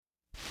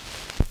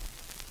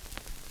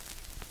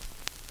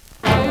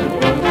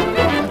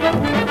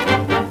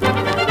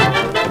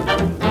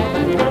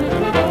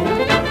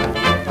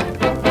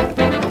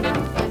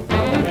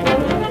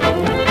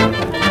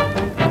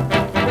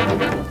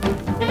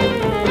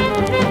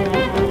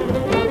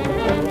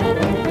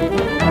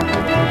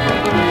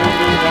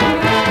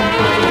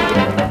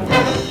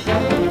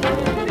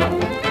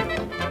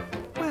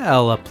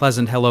Well, a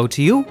pleasant hello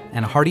to you,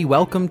 and a hearty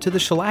welcome to the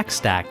Shellac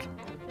Stack.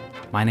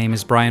 My name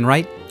is Brian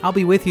Wright. I'll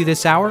be with you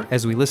this hour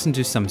as we listen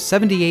to some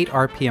 78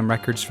 RPM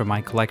records from my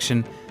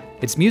collection.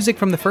 It's music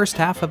from the first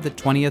half of the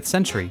 20th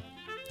century.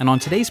 And on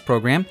today's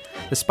program,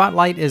 the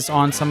spotlight is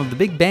on some of the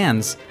big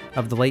bands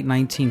of the late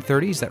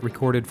 1930s that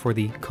recorded for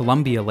the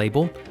Columbia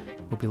label.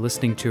 We'll be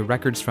listening to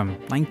records from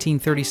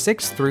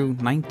 1936 through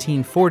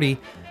 1940,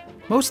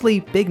 mostly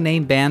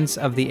big-name bands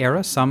of the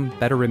era, some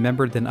better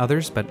remembered than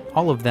others, but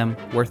all of them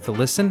worth the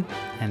listen,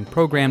 and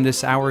program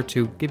this hour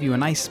to give you a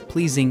nice,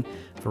 pleasing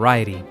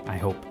variety, I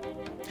hope.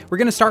 We're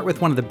going to start with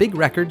one of the big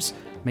records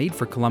made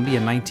for Columbia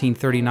in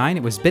 1939.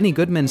 It was Benny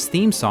Goodman's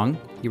theme song.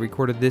 He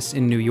recorded this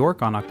in New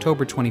York on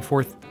October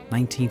 24th,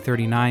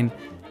 1939.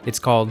 It's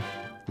called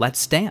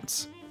Let's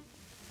Dance.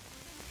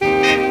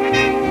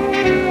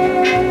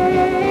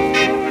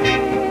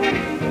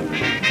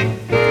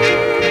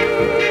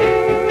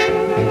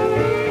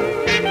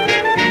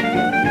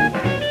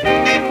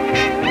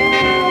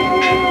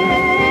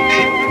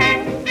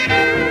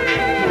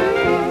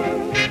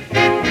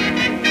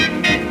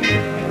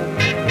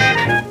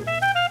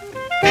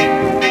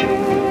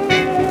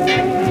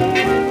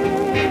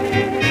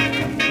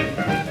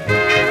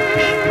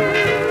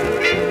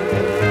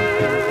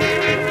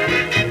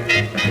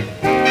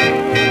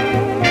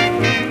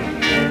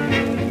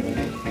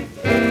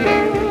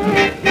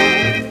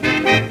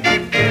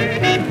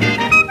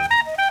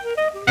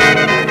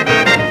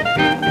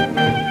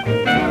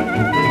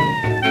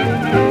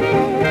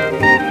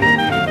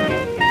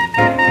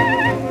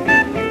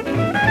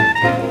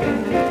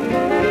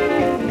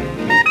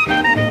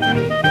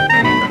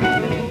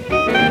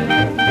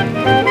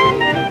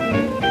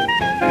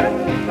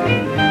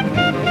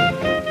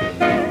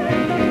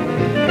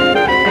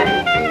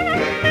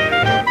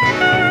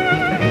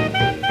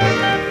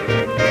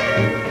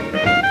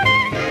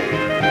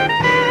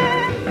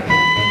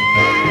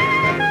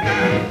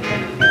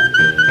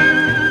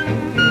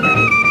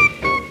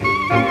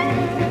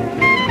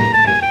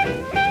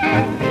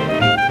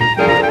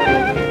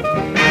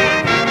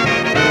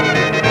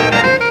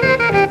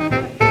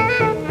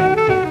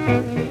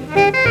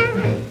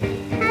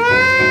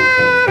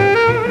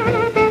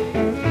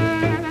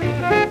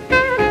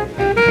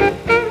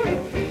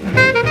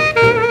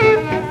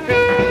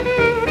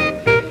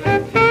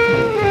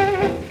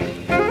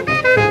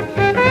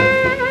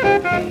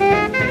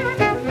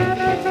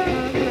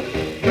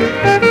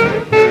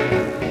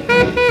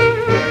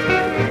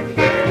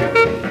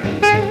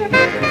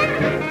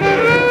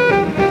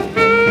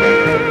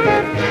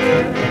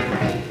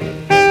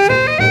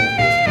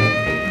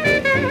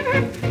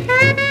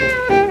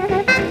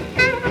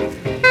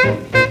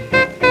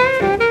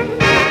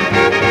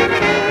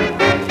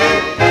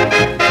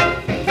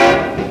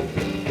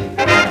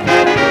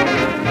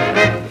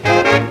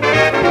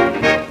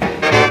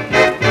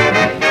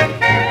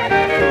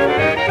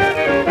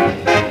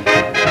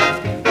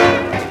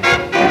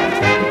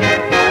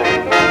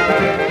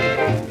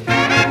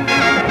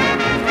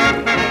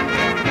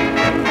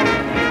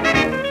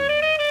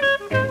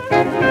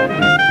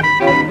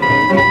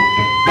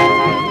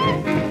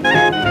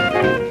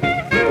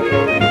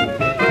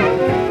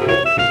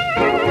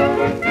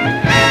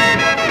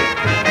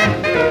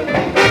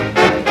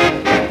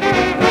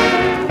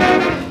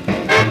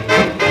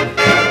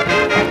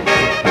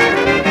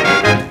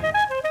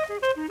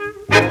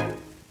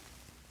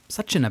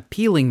 Such an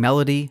appealing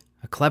melody,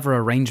 a clever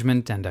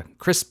arrangement, and a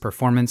crisp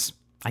performance.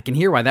 I can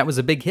hear why that was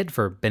a big hit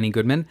for Benny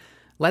Goodman.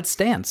 Let's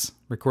Dance,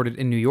 recorded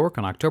in New York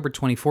on October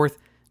 24th,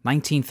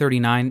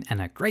 1939,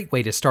 and a great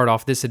way to start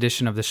off this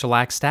edition of the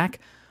Shellac Stack,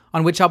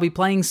 on which I'll be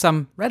playing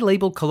some Red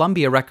Label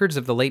Columbia records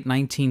of the late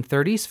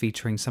 1930s,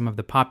 featuring some of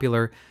the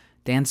popular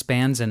dance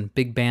bands and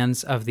big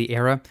bands of the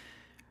era.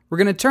 We're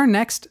going to turn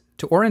next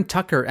to Orrin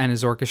Tucker and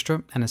his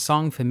orchestra, and a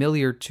song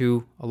familiar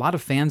to a lot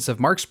of fans of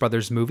Marx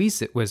Brothers movies.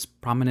 It was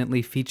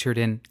prominently featured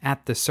in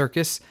At the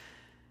Circus.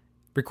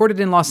 Recorded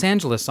in Los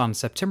Angeles on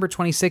September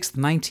 26,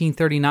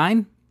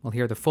 1939, we'll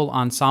hear the full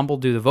ensemble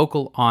do the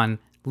vocal on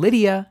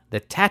Lydia,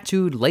 the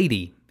Tattooed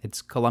Lady.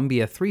 It's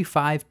Columbia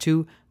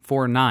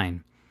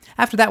 35249.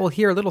 After that, we'll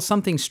hear a little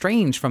something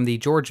strange from the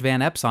George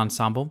Van Epps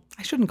ensemble.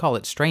 I shouldn't call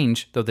it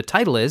strange, though the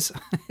title is.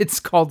 It's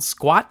called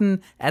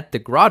Squattin' at the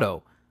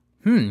Grotto.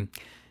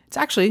 It's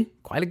actually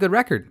quite a good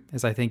record,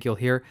 as I think you'll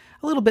hear.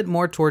 A little bit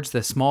more towards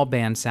the small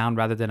band sound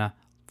rather than a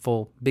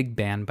full big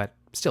band, but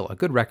still a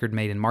good record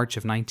made in March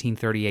of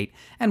 1938.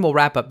 And we'll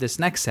wrap up this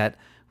next set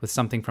with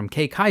something from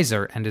Kay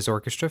Kaiser and his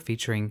orchestra,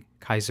 featuring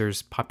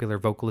Kaiser's popular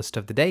vocalist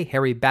of the day,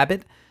 Harry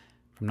Babbitt.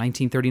 From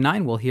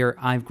 1939, we'll hear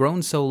I've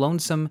Grown So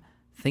Lonesome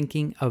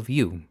Thinking of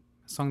You,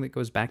 a song that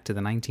goes back to the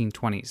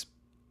 1920s.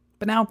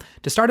 But now,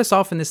 to start us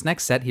off in this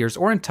next set, here's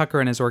Orrin Tucker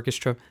and his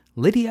orchestra,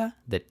 Lydia,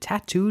 the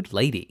Tattooed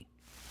Lady.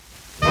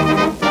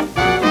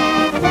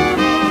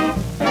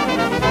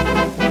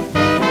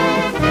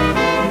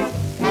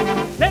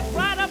 Step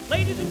right up,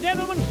 ladies and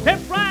gentlemen, step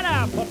right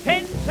up. For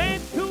 10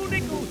 cents, 2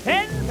 nickels,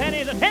 10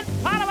 pennies, a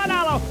tenth part of a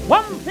dollar,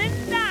 1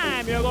 cent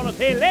dime, you're gonna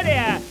see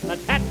Lydia, the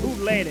Tattooed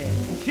Lady.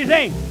 She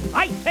sings.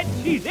 I said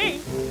she's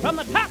ink from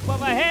the top of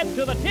her head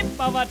to the tip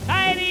of her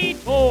tiny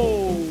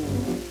toe.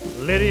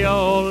 Lydia,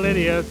 oh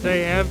Lydia,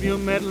 say have you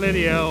met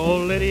Lydia? Oh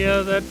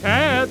Lydia, the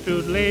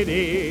tattooed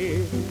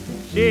lady.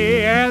 She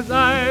has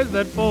eyes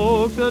that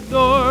folks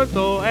adore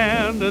so,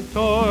 and a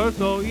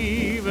torso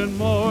even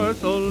more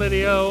so.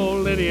 Lydia, oh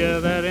Lydia,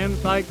 that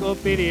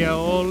encyclopedia.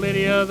 Oh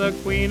Lydia, the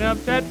queen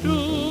of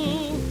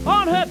tattoos.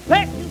 On her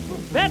back is the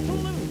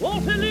battle of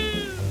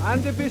Waterloo.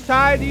 And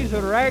beside is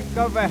a wreck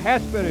of a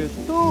Hesperus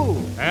too.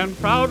 And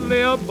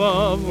proudly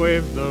above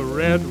waves the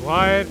red,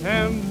 white,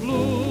 and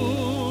blue.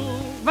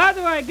 What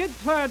do I get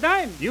for a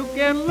dime? You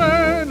can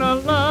learn a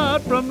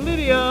lot from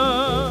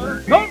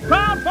Lydia. Don't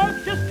crowd,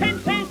 folks, just 10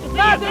 cents to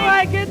What do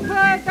I get for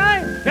a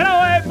dime? Get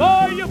away,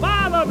 boy, you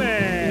bother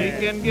me. She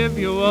can give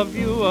you a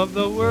view of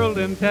the world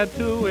in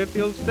tattoo if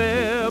you'll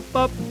step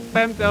up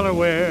and tell her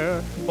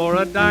where.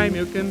 For a dime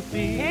you can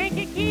see.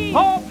 Kankakee.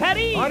 Oh,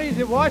 Patty. Or is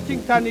it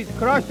Washington is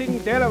crossing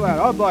Delaware?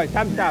 Oh boy,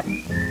 thumbs up.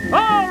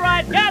 All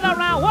right, gather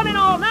round. One and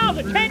all, now's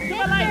a chance of a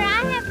Mister, life.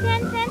 I have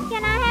 10 cents.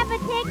 Can I have a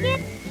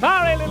ticket?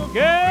 Sorry, little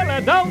girl,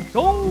 adults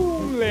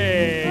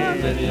only.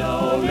 Lydia,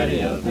 oh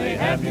Lydia, say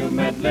have you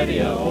met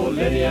Lydia? Oh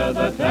Lydia,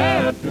 the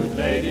tattooed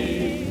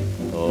lady.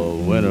 Oh,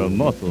 when her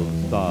muscles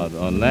start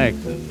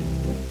unlaxing,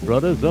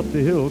 brothers up the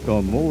hill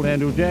come old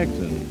Andrew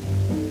Jackson.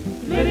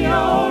 Lydia,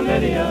 oh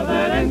Lydia,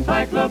 that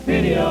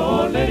encyclopedia.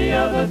 Oh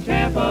Lydia, the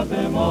champ of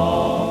them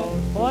all.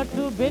 For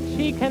 2 bits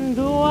she can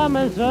do a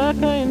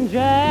mazurka in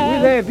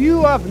jazz. With a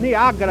view of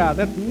Niagara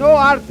that no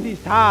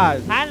artist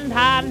has. And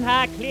on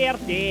her clear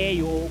day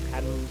you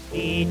can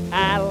see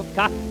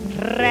Alcatraz.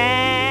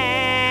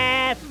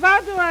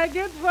 What do I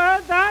get for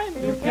a dime?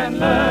 You can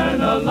learn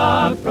a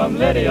lot from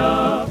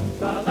Lydia.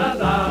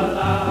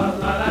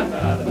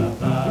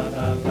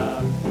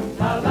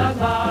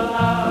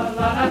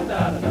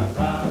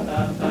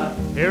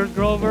 Here's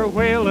Grover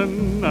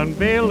Whalen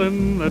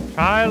unveiling the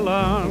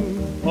Trylon.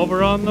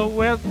 Over on the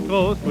west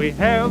coast we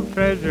have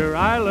Treasure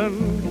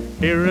Island.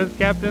 Here is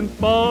Captain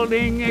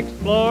Spaulding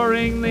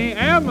exploring the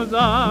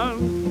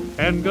Amazon.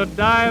 And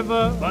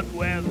Godiva, But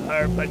with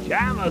her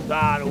pajamas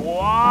on,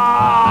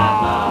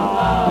 wow!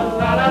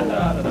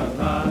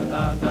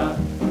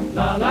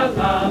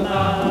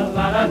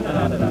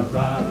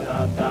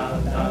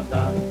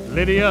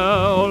 Lydia,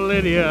 oh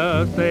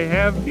Lydia, say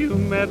have you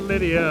met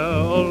Lydia?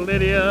 Oh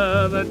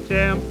Lydia, the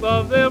champ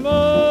of them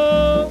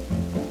all.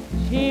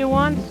 She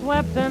once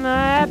swept an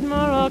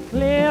admiral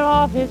clear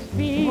off his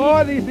feet.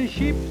 All these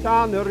ships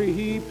on her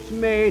heaps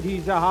made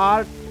his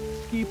heart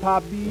skip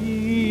a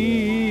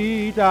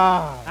beat.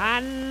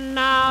 And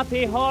now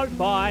behold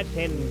boys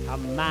in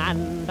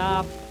command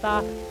of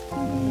the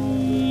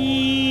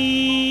fleet.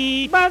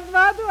 But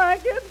what do I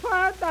get for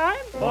a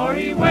dime? For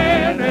he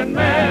went and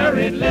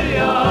married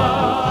Lydia.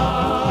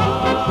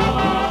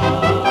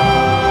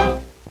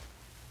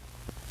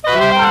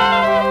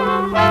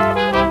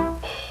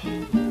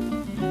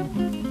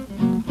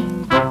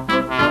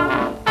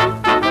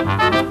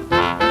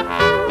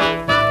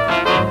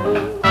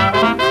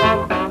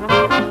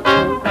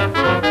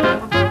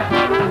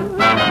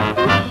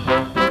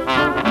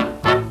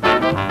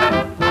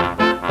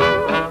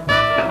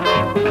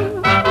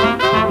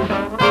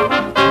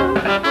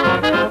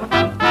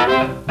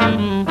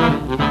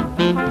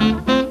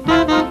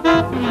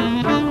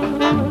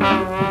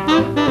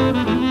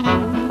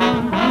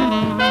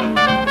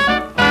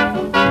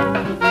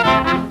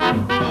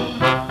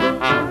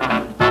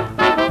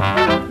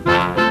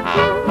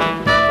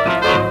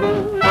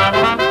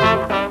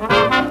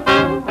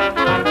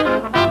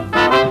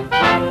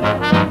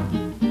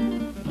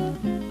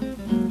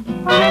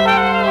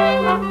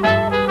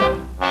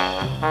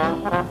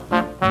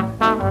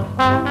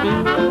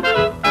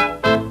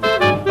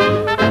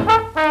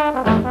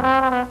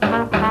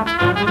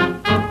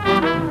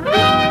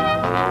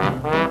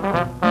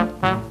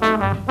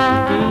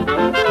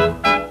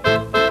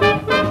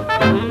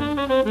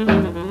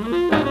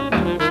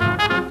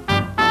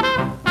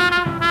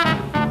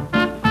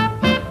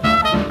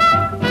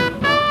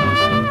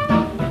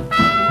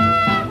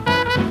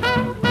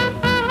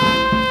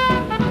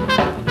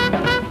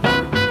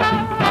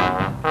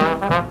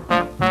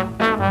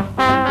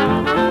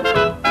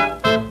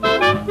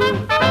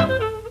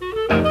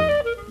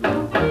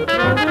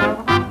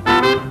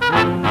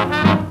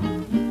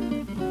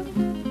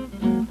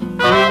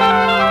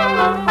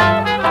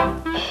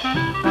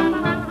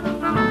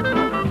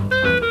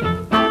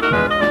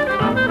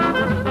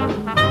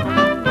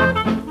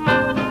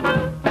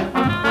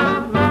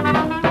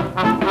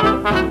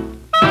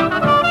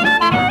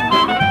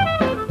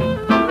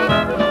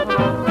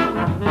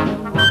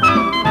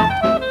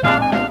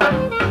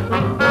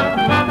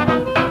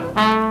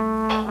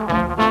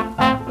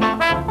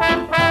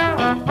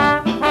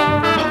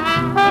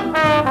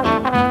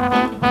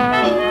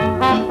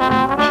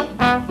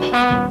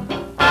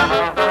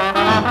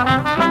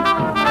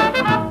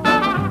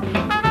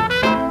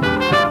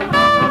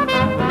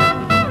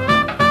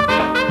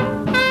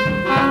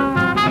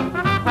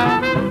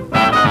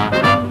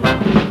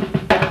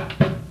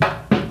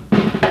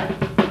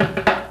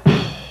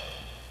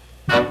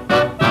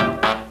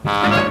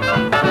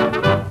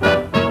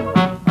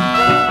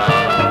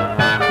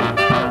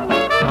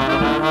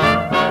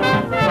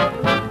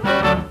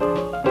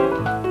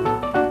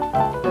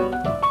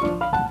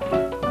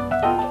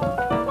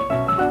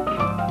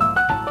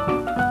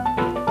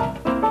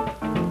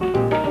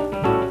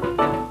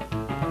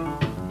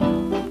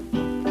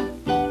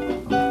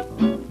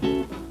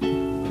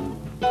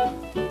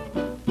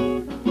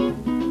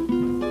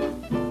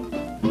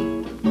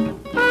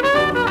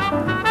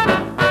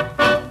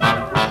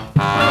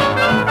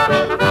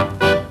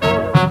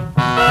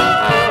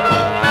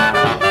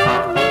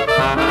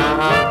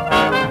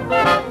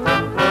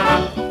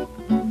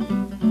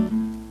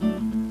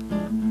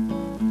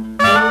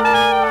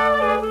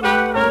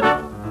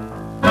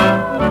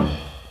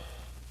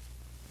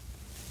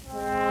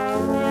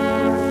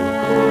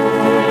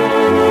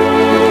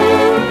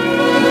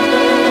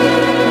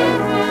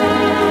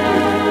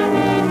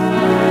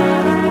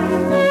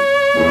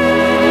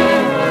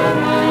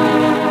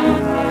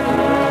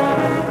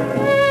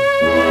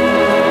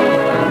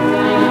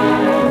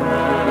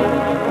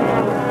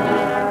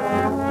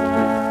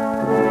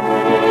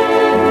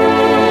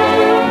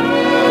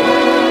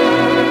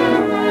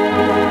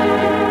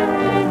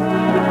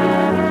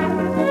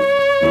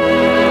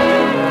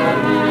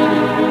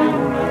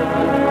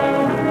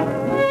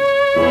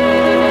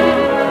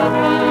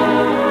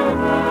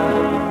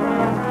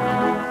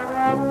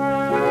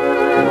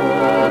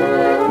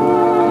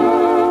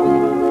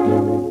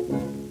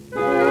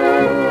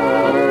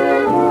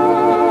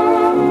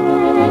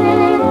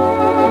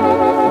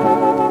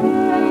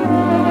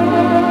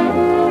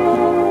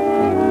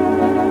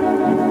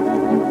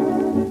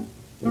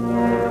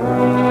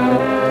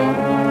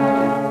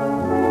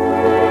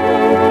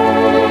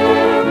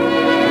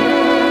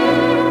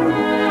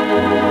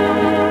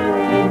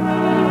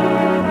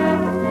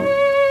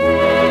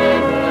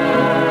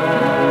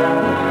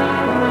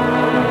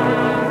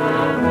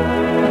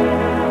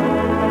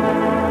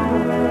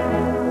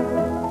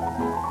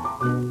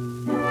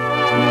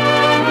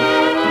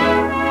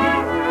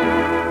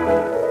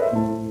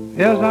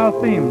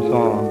 theme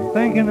song,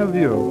 Thinking of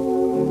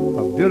You.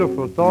 A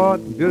beautiful thought,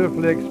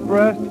 beautifully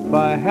expressed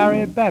by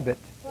Harry Babbitt.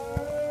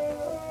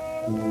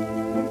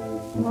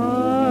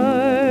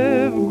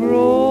 I've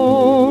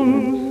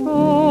grown so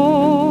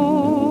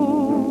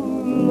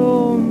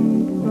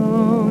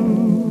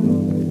lonesome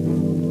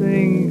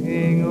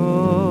thinking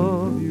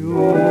of you,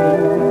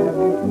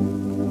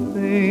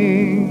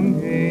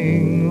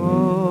 thinking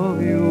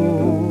of you,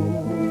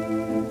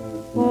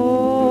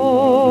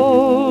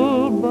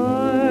 all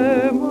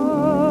by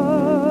my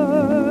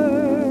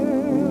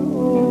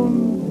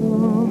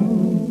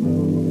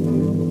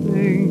lonesome,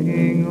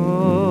 thinking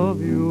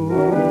of you.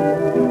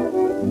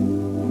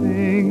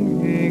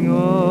 Thinking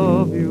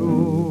of you,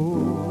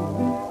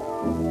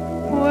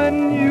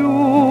 when you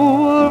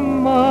were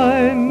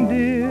mine,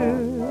 dear,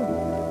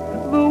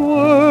 the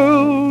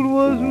world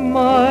was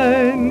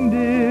mine,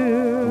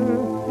 dear,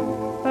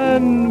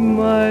 and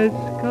my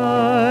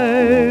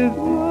skies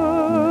were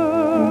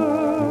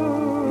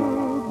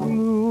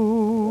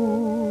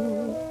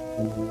blue.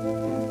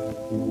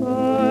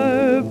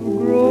 I've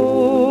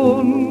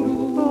grown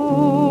so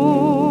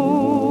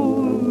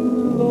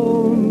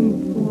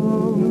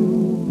lonesome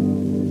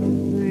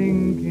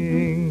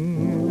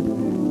thinking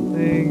of you,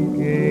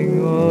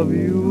 thinking of you.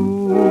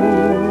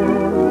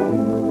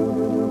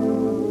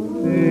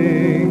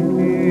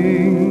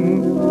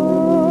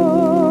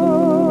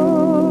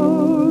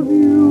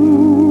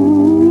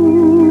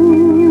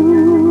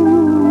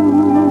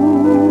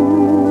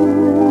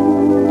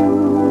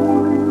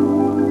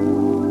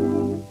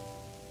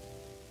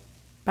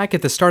 Back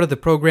at the start of the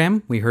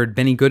program, we heard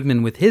Benny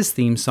Goodman with his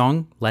theme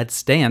song,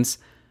 Let's Dance.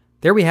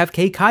 There we have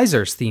Kay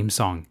Kaiser's theme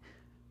song,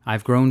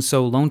 I've Grown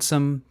So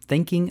Lonesome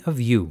Thinking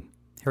of You.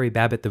 Harry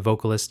Babbitt, the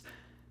vocalist.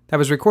 That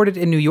was recorded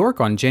in New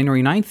York on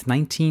January 9th,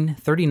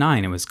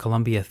 1939. It was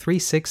Columbia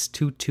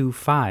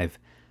 36225.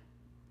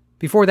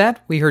 Before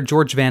that, we heard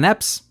George Van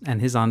Epps and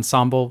his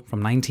ensemble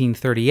from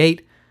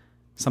 1938,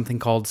 something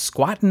called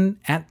Squattin'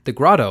 at the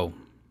Grotto.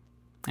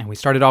 And we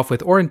started off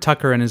with Orrin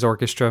Tucker and his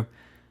orchestra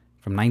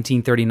from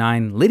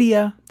 1939,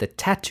 Lydia, the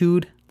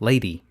Tattooed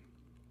Lady.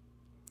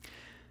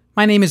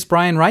 My name is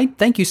Brian Wright.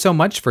 Thank you so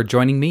much for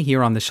joining me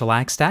here on the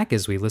Shellac Stack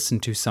as we listen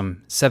to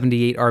some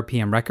 78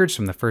 RPM records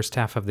from the first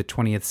half of the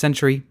 20th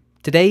century.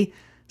 Today,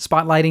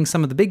 spotlighting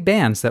some of the big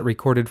bands that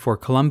recorded for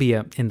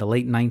Columbia in the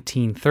late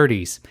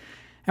 1930s.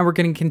 And we're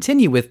going to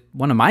continue with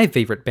one of my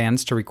favorite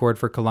bands to record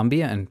for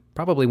Columbia, and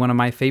probably one of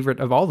my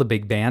favorite of all the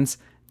big bands,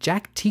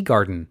 Jack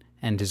Teagarden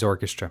and his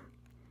orchestra.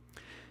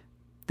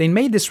 They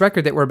made this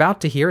record that we're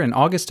about to hear in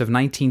August of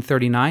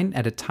 1939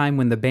 at a time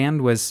when the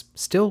band was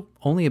still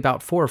only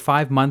about 4 or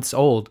 5 months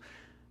old.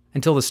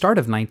 Until the start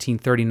of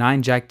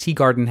 1939, Jack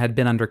Teagarden had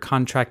been under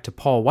contract to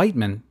Paul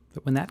Whiteman,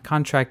 but when that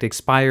contract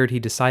expired, he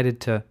decided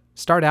to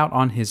start out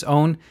on his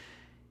own.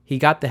 He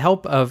got the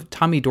help of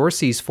Tommy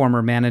Dorsey's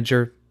former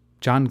manager,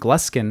 John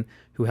Gluskin,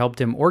 who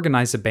helped him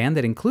organize a band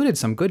that included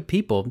some good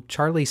people.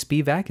 Charlie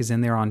Spivak is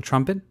in there on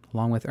trumpet,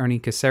 along with Ernie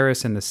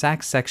Caceres in the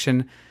sax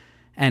section.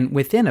 And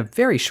within a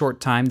very short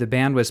time, the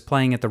band was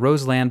playing at the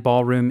Roseland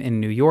Ballroom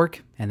in New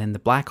York and then the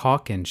Black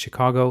Hawk in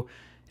Chicago.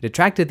 It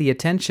attracted the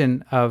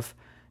attention of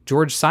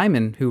George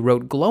Simon, who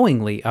wrote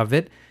glowingly of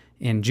it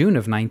in June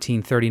of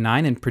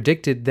 1939 and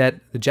predicted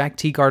that the Jack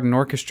Teagarden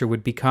Orchestra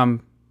would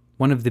become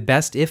one of the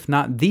best, if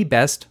not the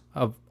best,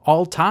 of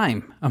all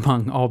time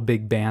among all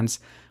big bands.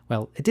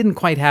 Well, it didn't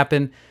quite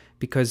happen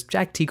because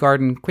Jack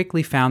Teagarden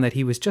quickly found that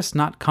he was just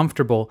not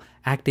comfortable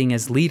acting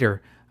as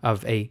leader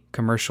of a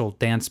commercial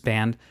dance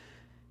band.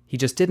 He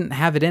just didn't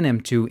have it in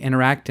him to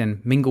interact and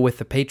mingle with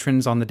the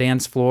patrons on the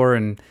dance floor,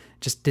 and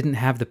just didn't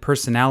have the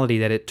personality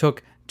that it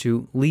took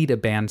to lead a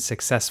band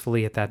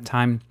successfully at that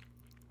time.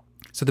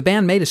 So the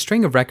band made a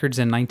string of records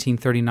in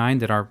 1939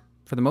 that are,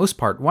 for the most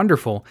part,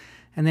 wonderful,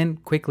 and then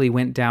quickly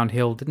went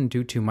downhill, didn't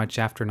do too much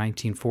after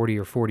 1940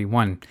 or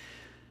 41.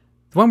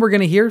 The one we're going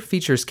to hear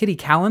features Kitty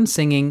Callan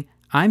singing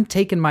I'm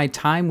Taking My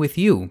Time With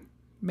You.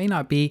 May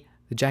not be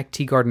the Jack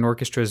Teagarden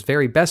Orchestra's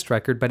very best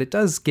record, but it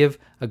does give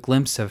a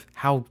glimpse of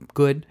how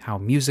good, how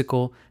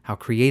musical, how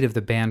creative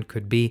the band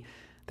could be.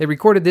 They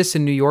recorded this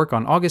in New York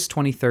on August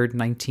 23rd,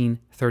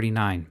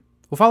 1939.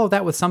 We'll follow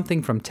that with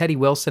something from Teddy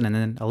Wilson, and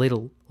then a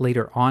little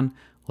later on,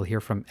 we'll hear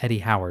from Eddie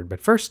Howard.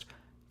 But first,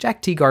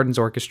 Jack Teagarden's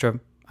orchestra,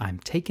 I'm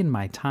Taking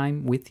My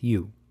Time With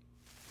You.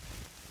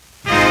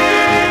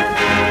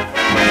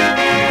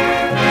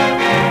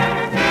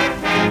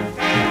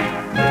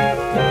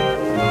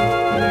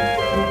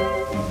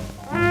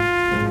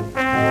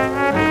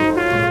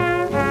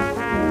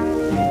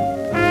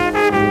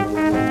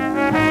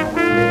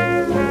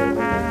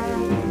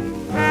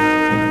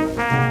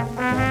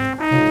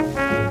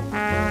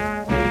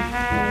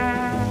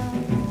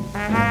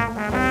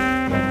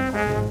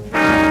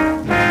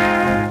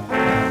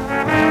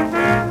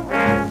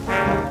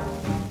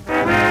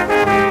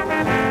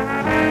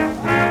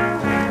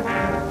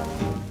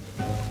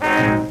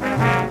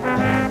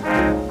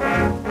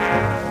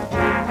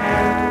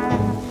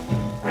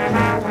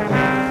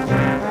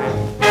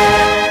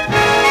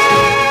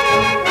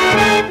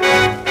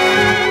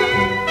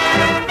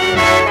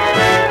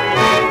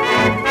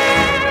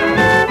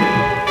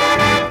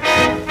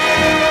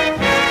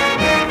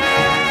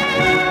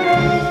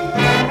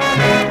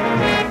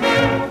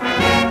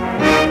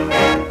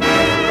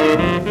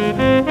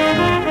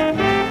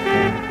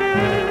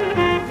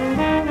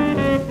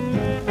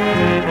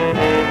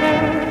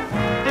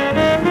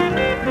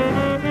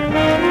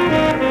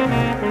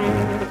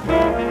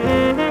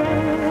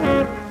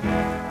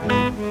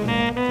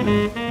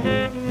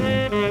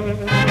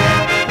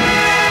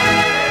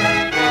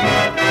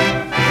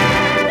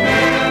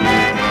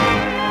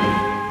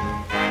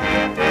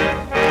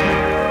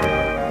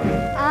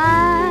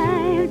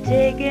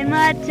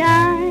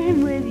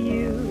 time with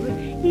you.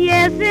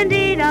 Yes,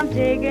 indeed, I'm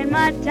taking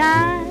my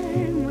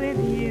time with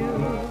you.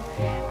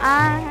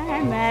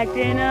 I'm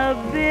acting a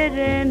bit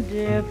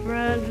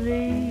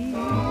indifferently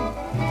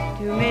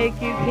to make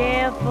you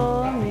care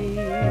for me.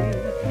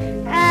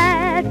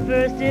 At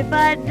first, if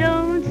I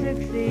don't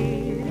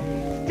succeed,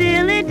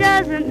 still it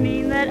doesn't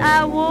mean that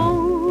I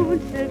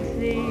won't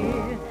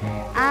succeed.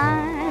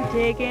 I'm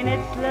taking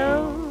it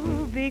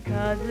slow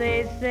because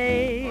they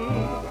say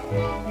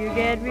you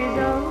get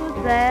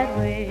results that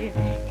way.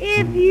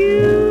 If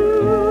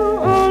you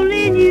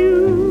only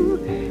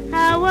knew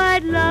how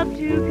I'd love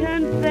to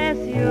confess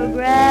you're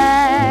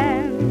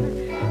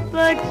grand,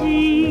 but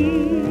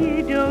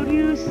gee, don't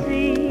you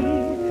see,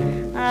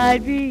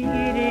 I'd be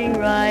eating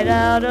right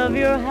out of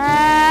your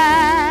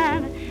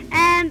hand.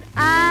 And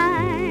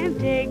I'm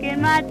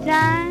taking my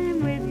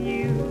time with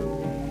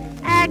you,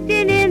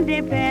 acting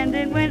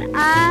independent when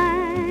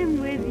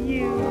I'm with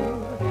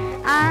you.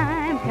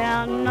 I'm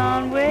counting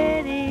on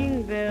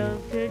wedding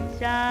bells to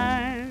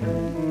chime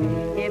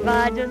if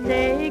I just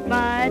take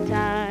my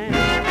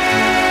time.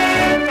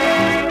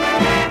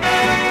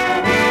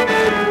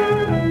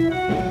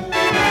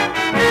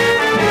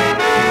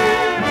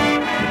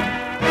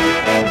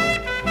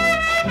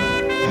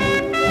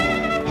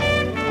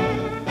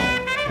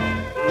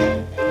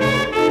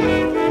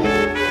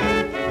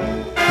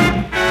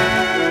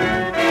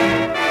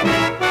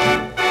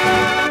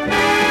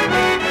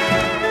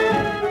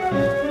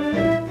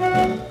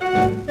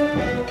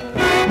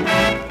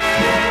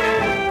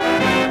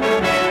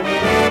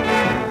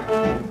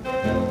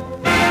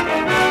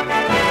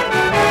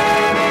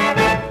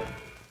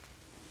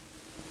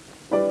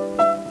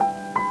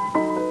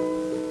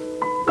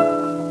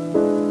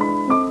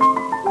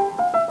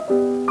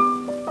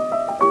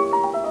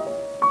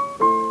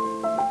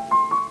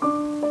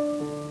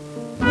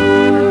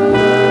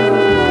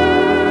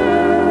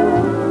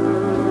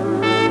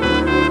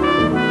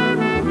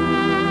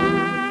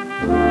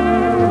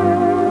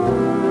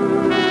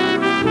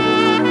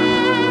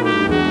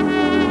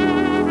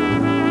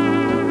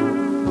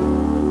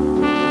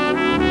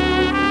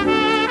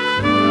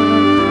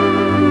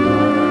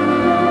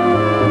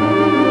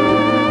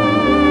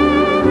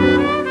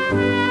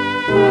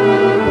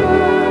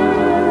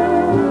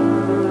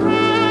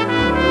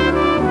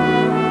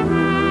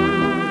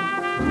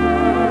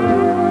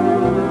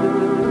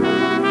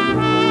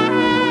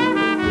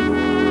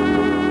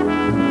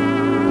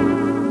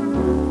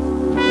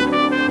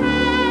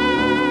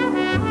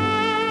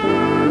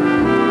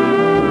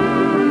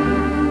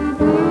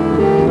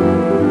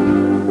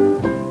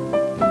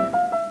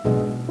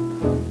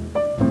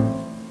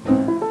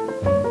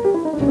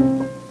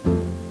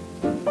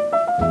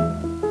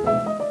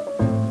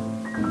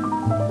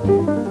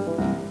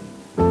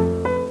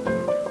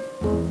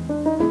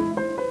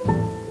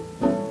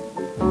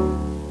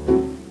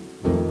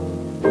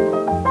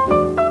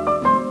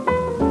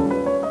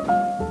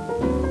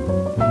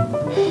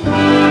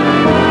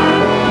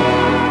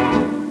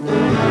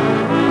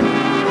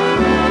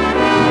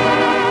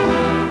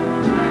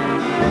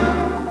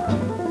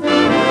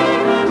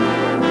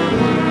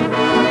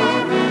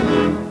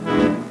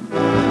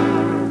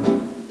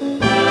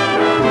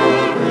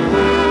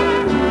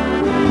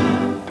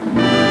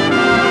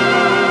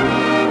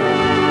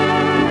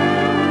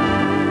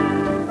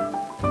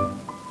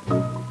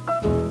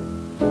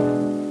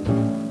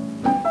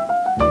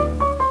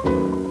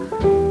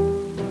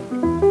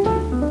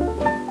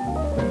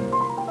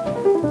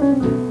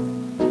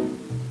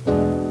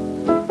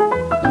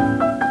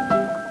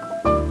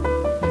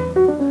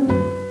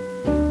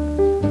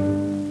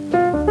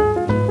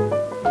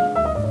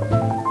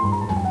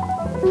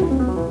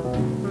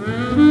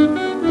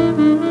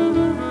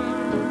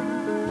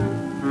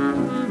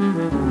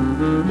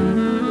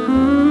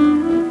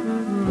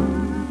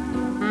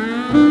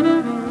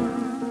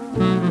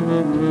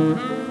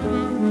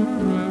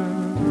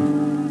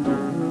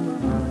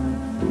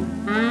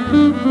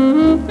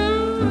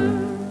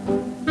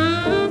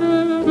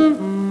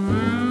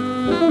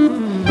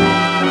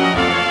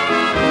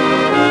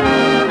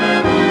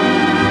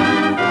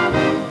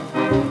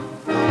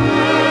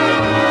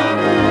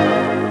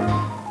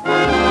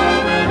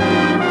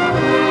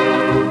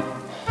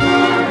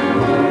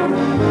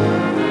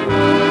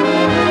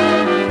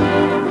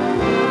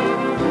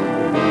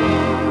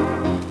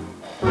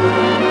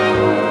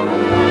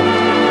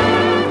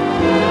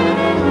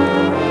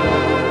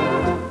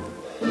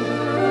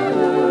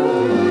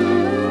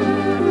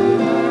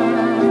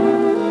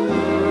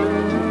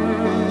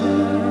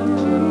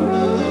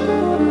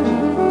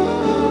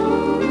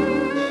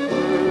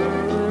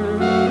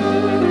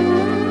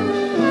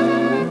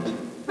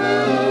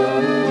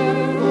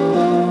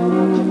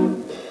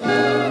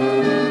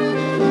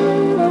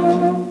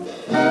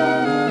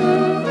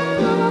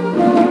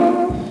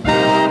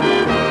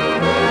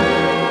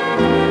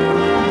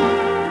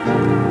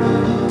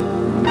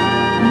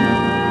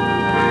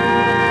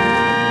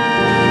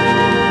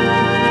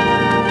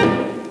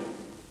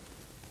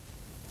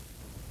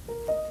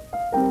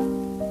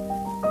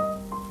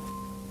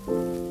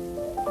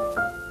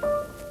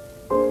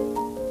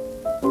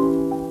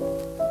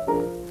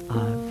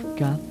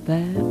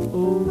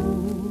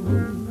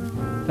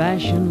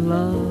 old-fashioned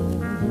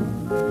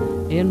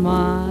love in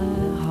my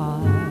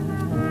heart.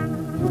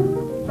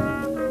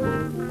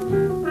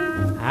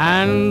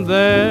 And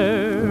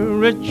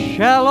there it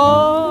shall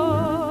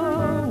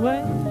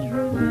always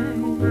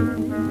remain.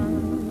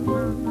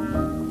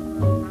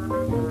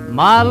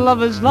 My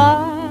love is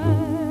like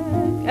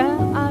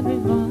an ivy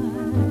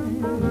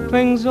vine,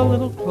 clings a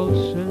little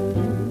closer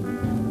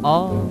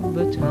all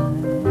the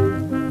time.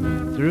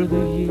 Through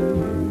the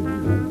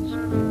years,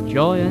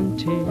 joy and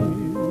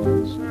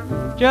tears,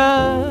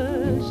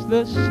 just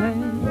the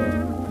same.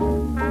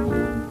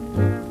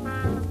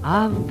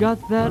 I've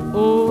got that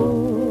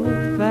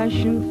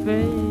old-fashioned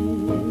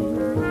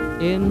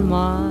faith in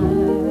my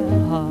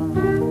heart.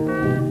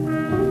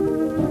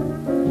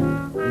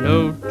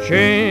 No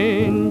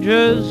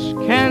changes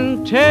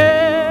can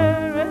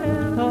tear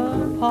it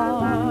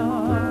apart.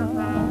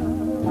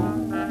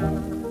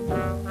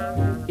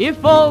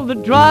 If all the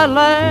dry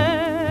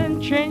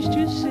land changed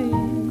to sea,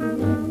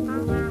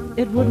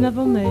 it would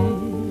never make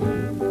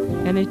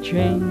any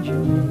change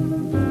in me,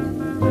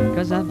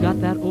 'cause I've got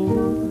that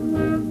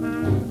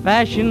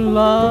old-fashioned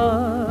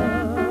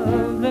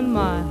love in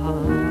my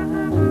heart.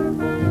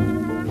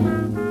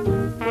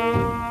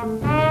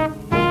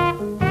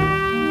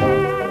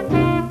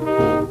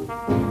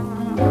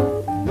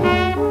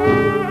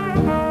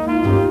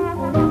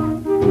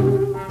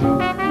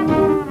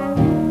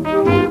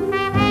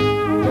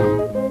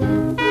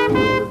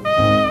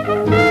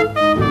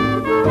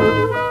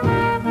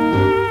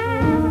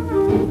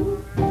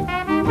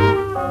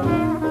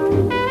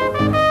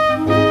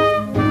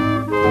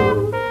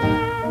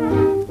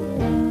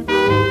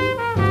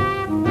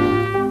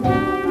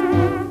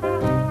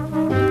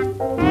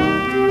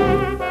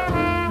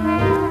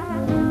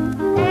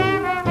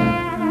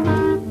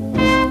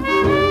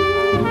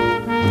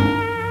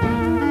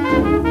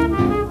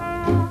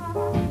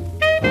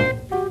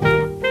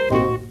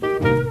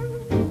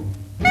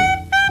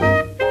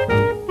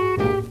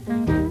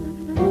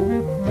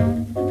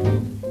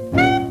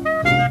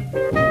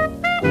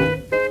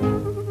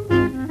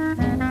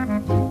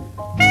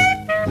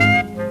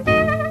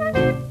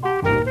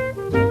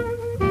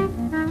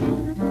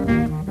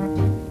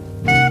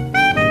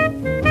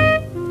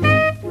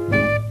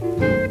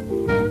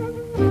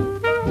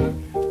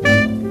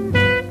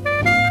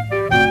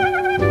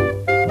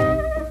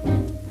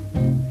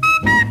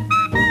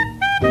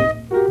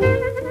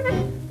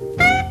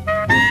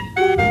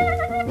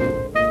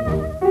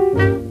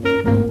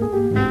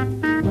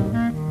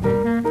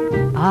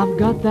 I've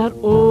got that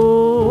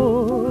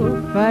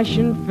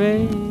old-fashioned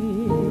faith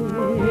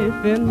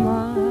in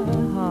my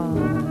heart.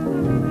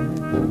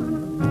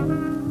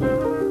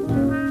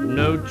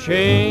 No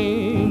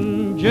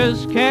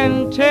changes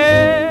can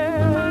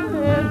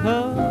tear it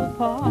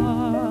apart.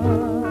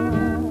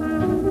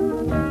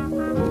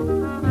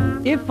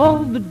 If all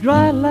the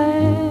dry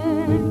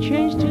land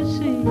changed to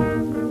sea,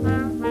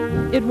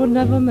 it would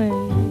never make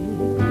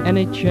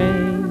any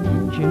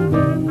change in me.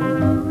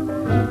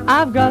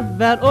 I've got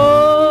that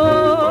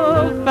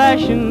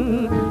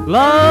old-fashioned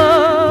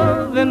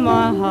love in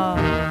my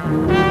heart.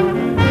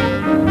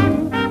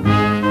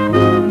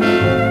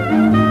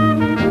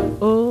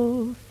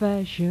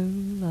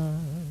 Old-fashioned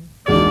love.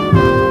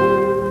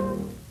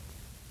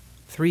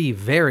 3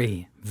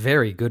 very,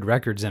 very good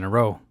records in a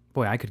row.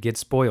 Boy, I could get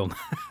spoiled.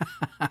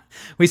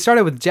 We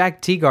started with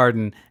Jack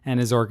Teagarden and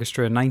his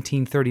orchestra in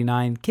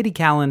 1939, Kitty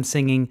Callan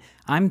singing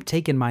I'm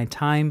Taking My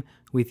Time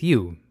With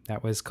You.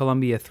 That was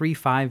Columbia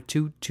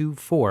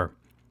 35224.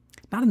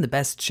 Not in the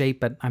best shape,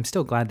 but I'm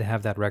still glad to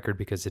have that record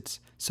because it's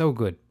so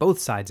good, both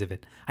sides of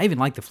it. I even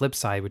like the flip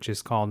side, which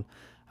is called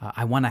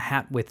I Want a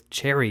Hat with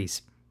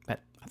Cherries. But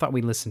I thought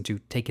we'd listen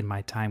to Taking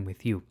My Time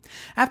With You.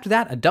 After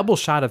that, a double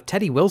shot of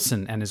Teddy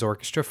Wilson and his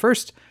orchestra.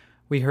 First,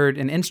 we heard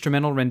an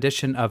instrumental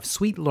rendition of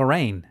Sweet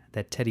Lorraine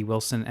that Teddy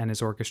Wilson and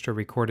his orchestra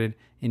recorded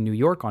in New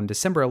York on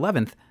December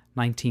 11th,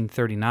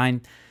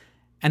 1939.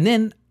 And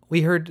then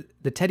we heard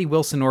the Teddy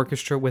Wilson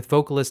Orchestra with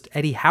vocalist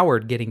Eddie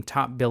Howard getting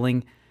top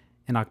billing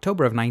in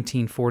October of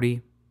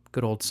 1940.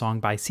 Good old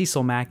song by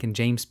Cecil Mack and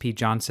James P.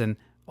 Johnson,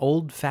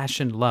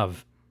 Old-Fashioned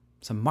Love.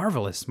 Some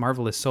marvelous,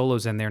 marvelous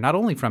solos in there, not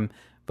only from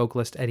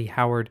vocalist Eddie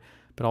Howard,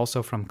 but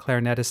also from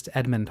clarinetist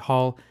Edmund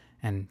Hall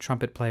and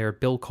trumpet player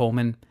Bill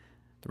Coleman.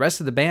 The rest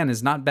of the band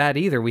is not bad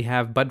either. We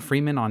have Bud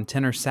Freeman on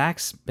tenor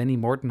sax, Benny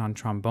Morton on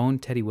trombone,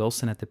 Teddy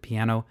Wilson at the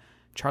piano,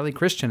 Charlie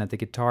Christian at the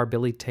guitar,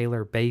 Billy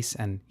Taylor bass,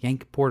 and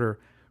Yank Porter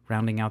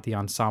rounding out the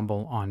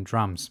ensemble on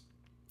drums.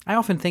 I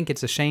often think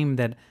it's a shame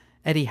that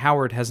Eddie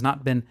Howard has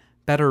not been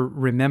better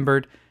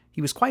remembered.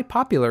 He was quite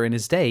popular in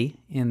his day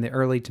in the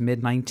early to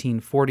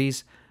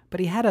mid-1940s, but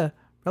he had a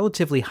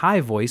relatively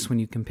high voice when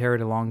you compare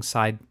it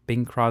alongside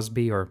Bing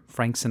Crosby or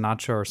Frank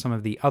Sinatra or some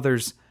of the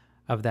others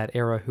of that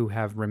era who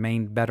have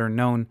remained better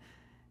known.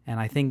 And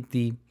I think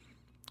the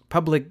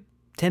public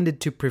tended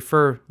to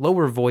prefer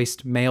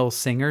lower-voiced male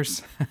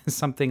singers,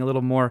 something a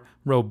little more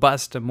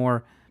robust, a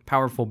more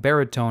powerful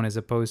baritone, as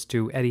opposed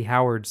to Eddie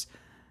Howard's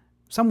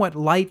somewhat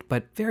light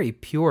but very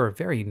pure,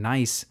 very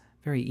nice,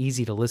 very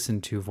easy to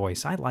listen to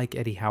voice. I like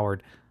Eddie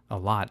Howard a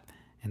lot,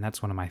 and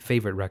that's one of my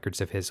favorite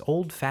records of his,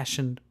 Old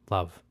Fashioned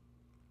Love.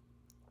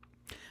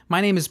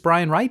 My name is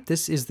Brian Wright.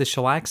 This is the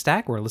Shellac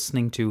Stack. We're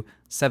listening to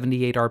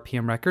 78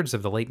 RPM records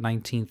of the late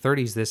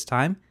 1930s this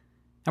time,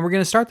 and we're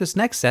going to start this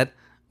next set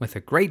with a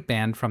great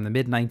band from the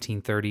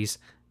mid-1930s,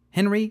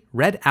 Henry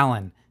Red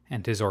Allen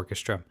and his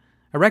orchestra,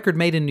 a record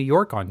made in New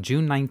York on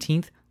June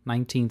 19th,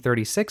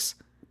 1936.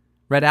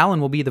 Red Allen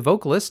will be the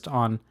vocalist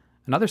on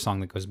another song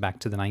that goes back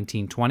to the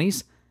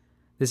 1920s.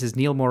 This is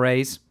Neil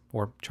Moray's,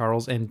 or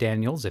Charles N.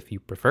 Daniels if you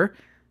prefer,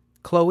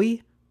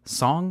 Chloe,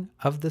 Song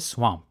of the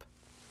Swamp.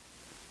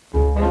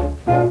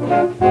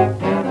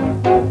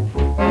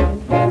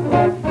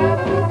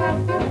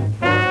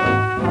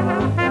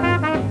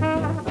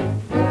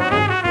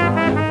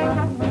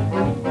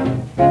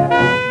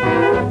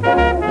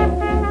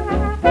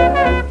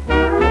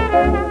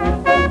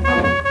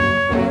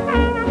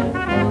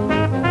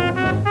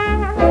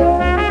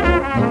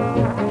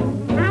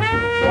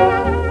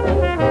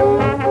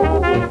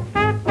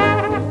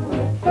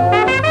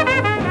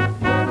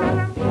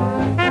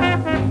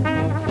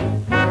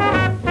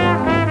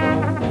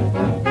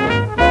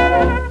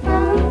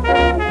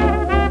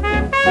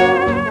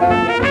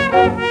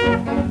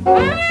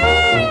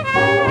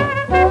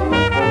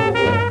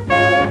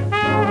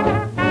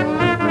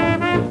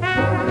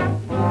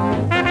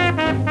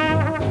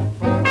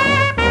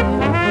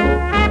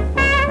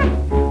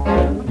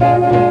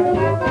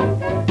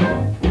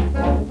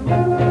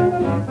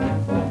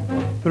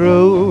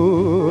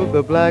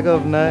 Black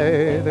of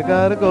night, I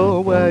gotta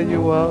go where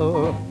you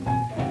are.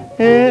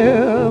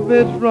 If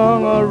it's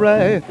wrong or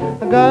right,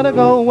 I gotta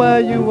go where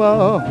you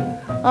are.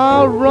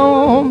 I'll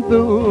roam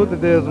through the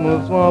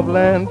dismal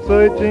swampland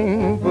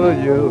searching for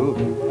you.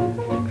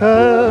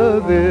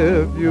 'Cause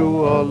if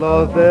you are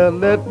lost there,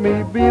 let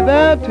me be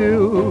there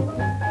too.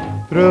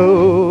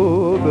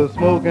 Through the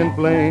smoking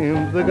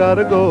flames, I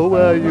gotta go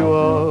where you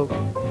are.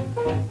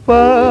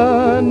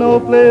 For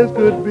no place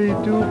could be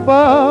too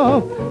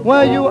far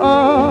where you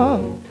are.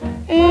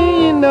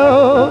 Ain't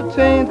no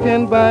chains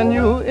can bind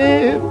you.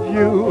 If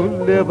you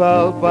live,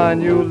 I'll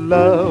find you.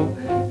 Love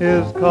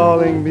is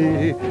calling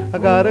me. I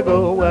gotta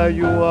go where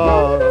you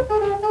are.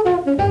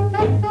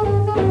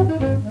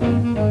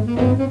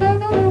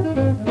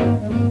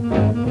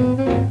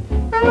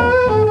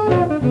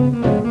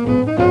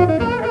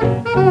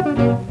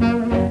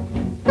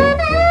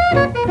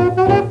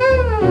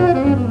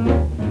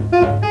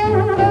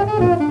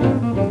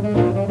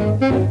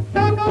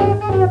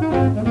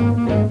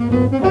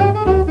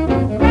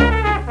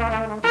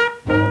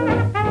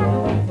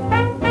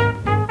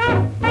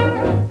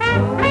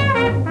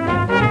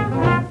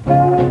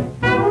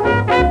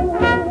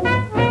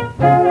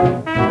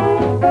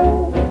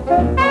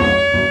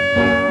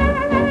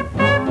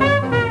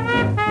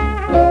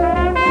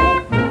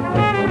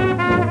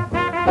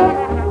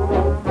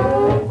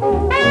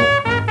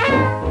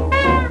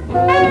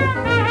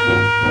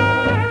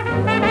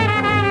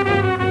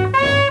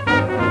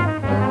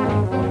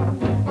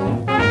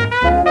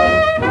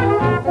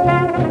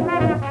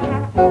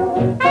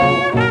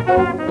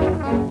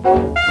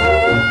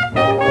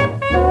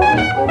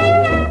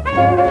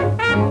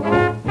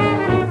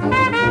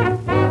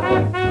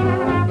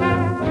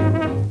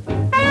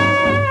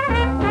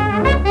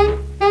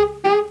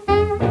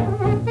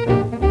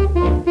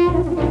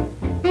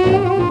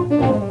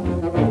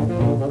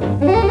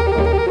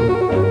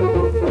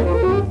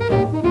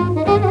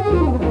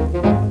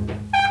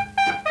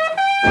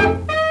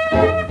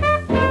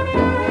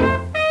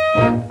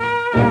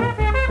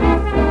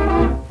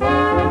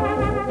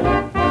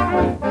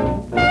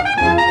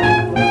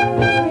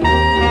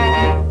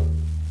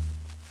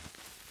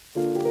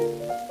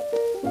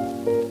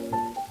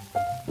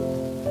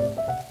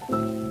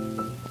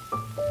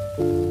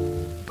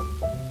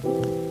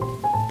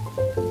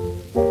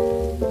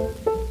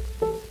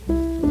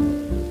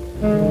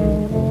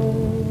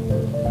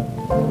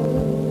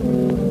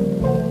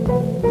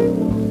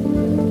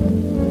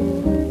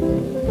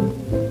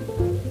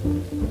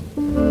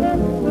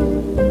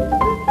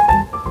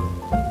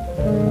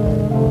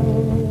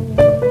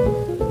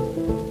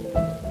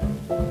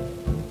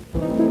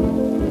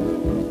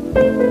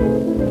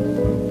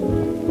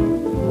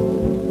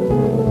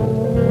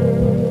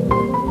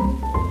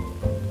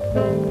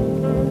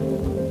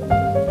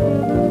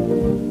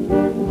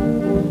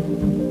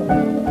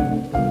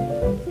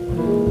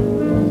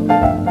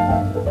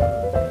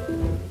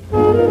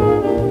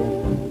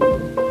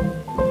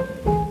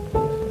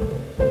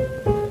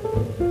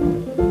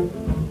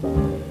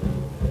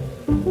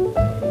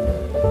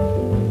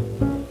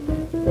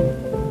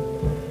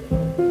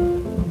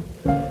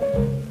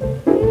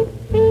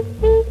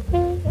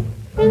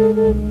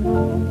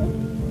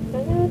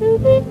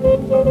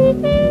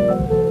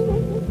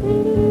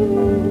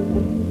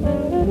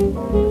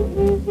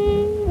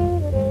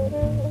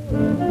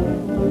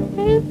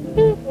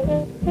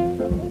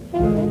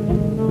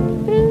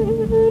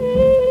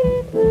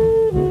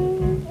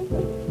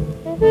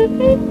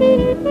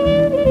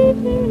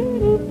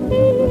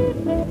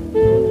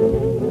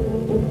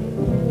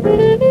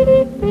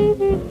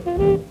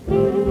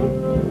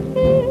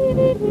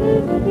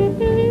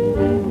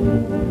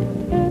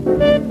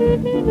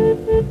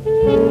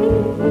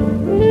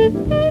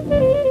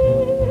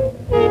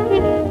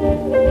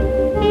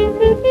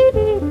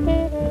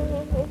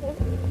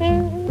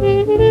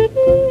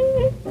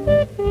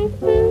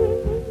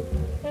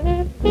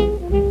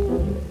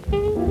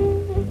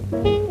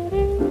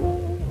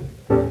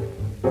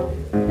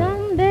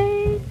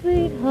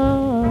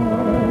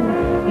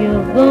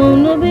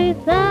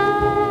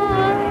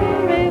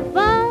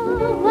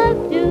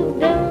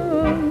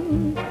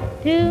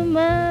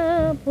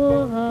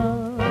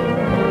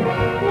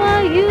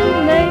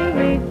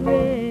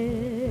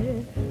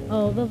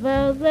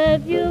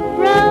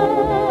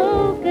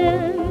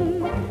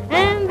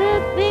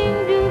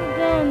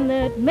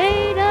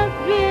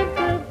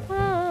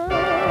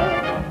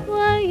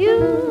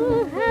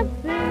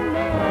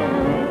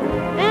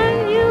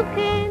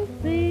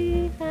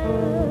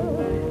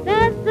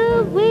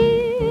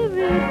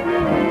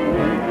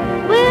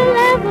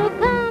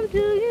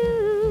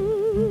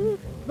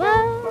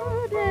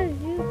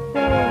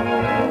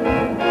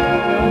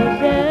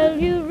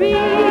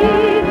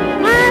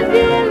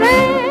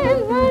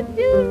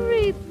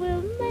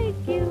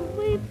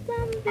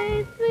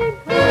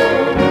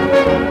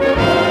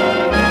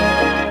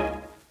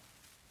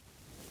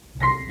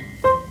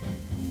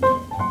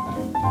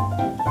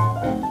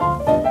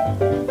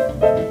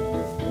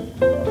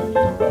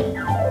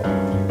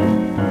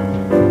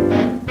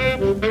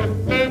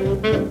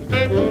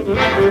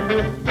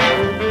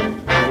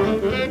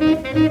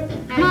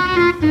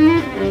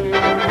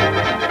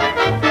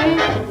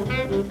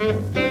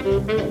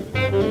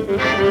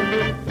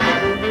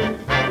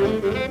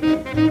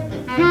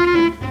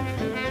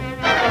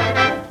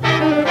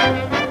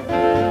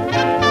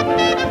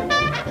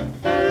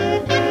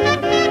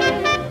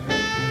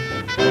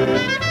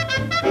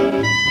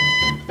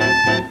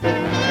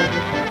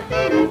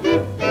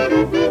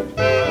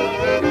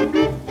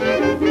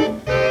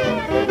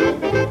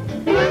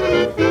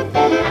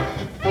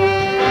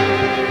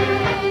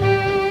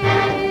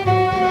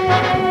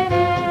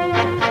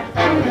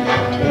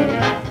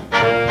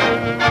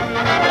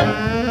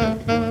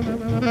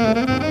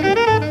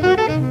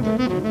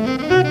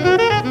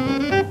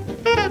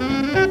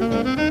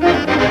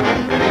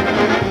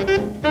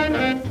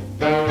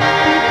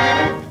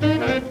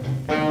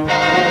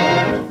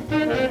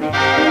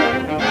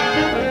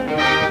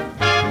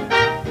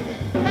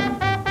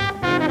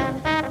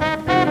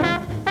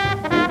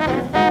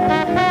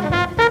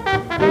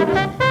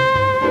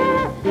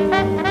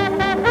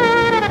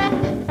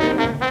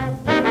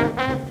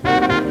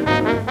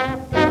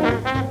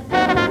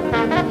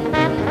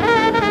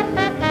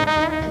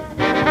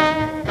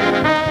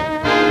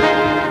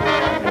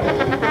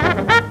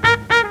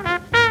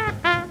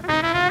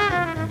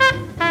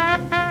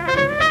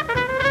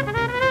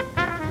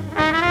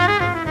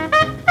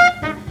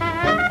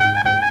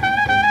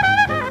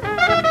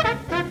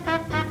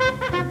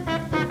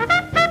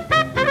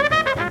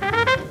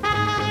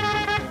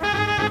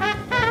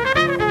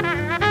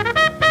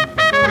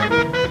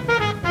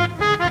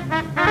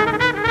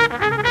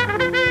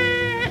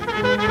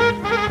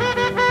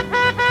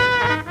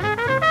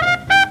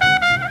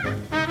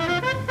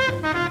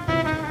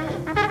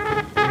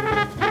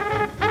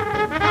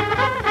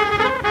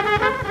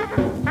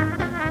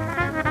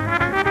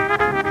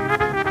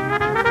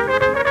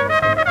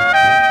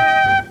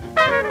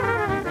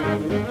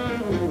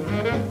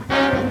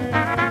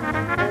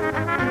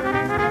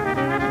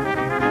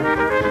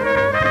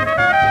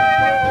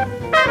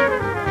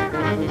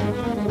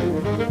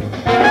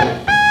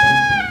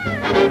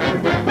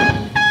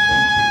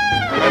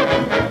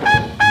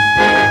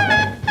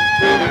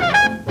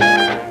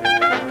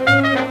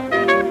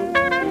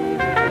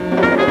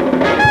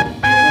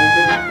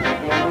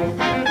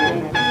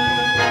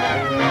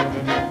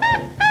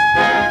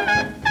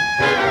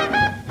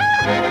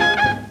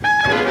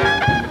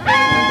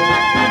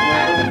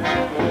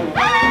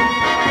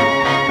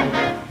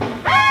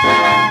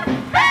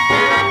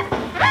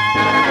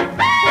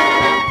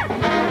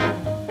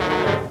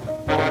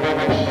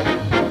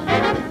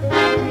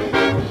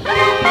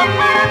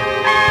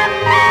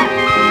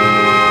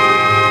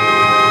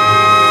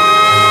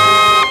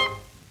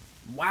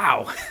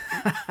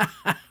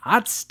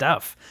 Hot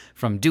stuff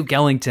from Duke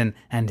Ellington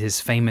and his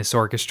famous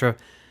orchestra.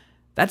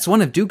 That's one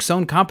of Duke's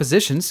own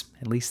compositions,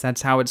 at least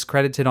that's how it's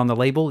credited on the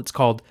label. It's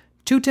called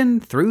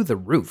Tootin' Through the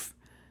Roof.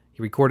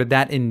 He recorded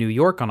that in New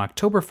York on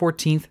October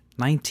 14th,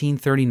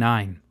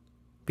 1939.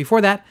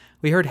 Before that,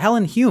 we heard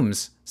Helen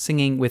Humes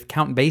singing with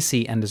Count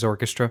Basie and his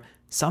orchestra,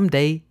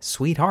 Someday,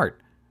 Sweetheart,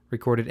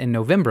 recorded in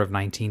November of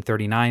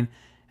 1939.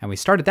 And we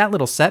started that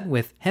little set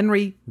with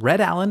Henry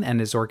Red Allen and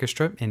his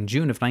orchestra in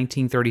June of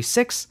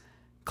 1936,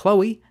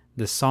 Chloe,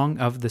 the Song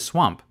of the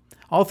Swamp.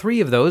 All three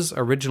of those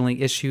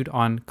originally issued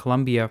on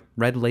Columbia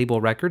Red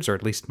Label Records, or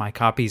at least my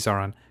copies are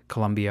on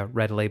Columbia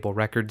Red Label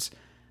Records.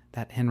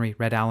 That Henry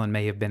Red Allen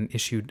may have been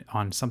issued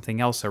on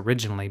something else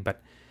originally,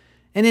 but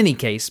in any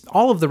case,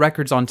 all of the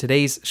records on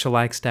today's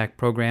Shellac Stack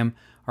program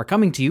are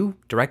coming to you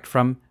direct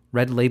from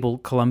Red Label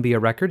Columbia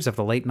Records of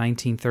the late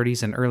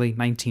 1930s and early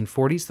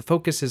 1940s. The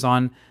focus is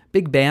on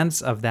big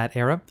bands of that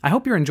era. I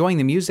hope you're enjoying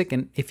the music,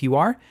 and if you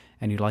are,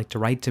 and you'd like to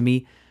write to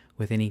me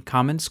with any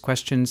comments,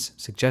 questions,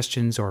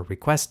 suggestions, or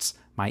requests,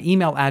 my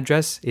email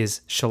address is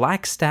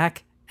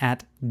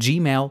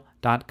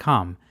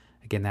shellacstack@gmail.com.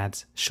 Again,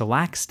 that's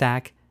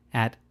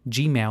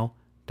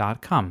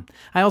shellacstack@gmail.com.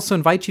 I also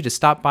invite you to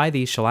stop by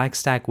the Shellac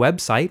Stack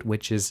website,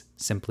 which is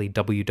simply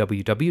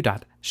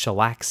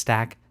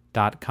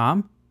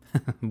www.shellacstack.com.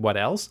 What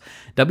else?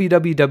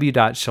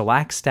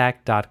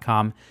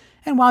 www.shellacstack.com.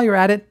 And while you're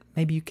at it,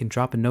 maybe you can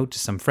drop a note to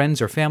some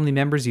friends or family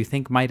members you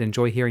think might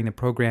enjoy hearing the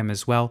program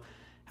as well.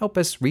 Help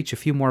us reach a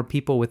few more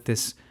people with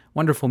this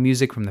wonderful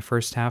music from the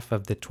first half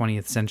of the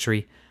 20th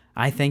century.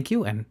 I thank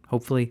you, and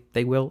hopefully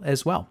they will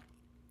as well.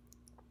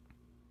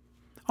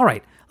 All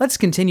right, let's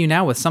continue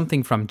now with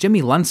something from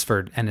Jimmy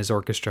Lunsford and his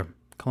orchestra,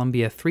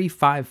 Columbia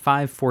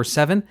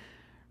 35547,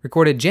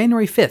 recorded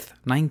January 5th,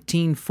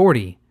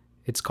 1940.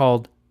 It's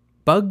called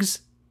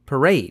Bugs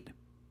Parade.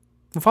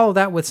 We'll follow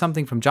that with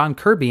something from John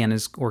Kirby and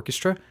his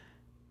orchestra,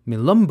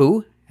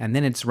 Milumbu, and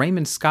then it's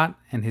Raymond Scott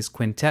and his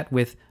quintet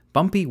with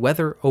Bumpy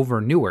Weather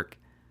Over Newark.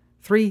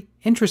 Three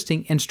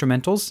interesting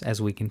instrumentals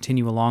as we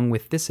continue along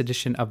with this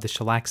edition of the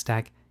Shellac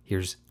Stack.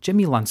 Here's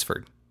Jimmy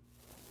Lunsford.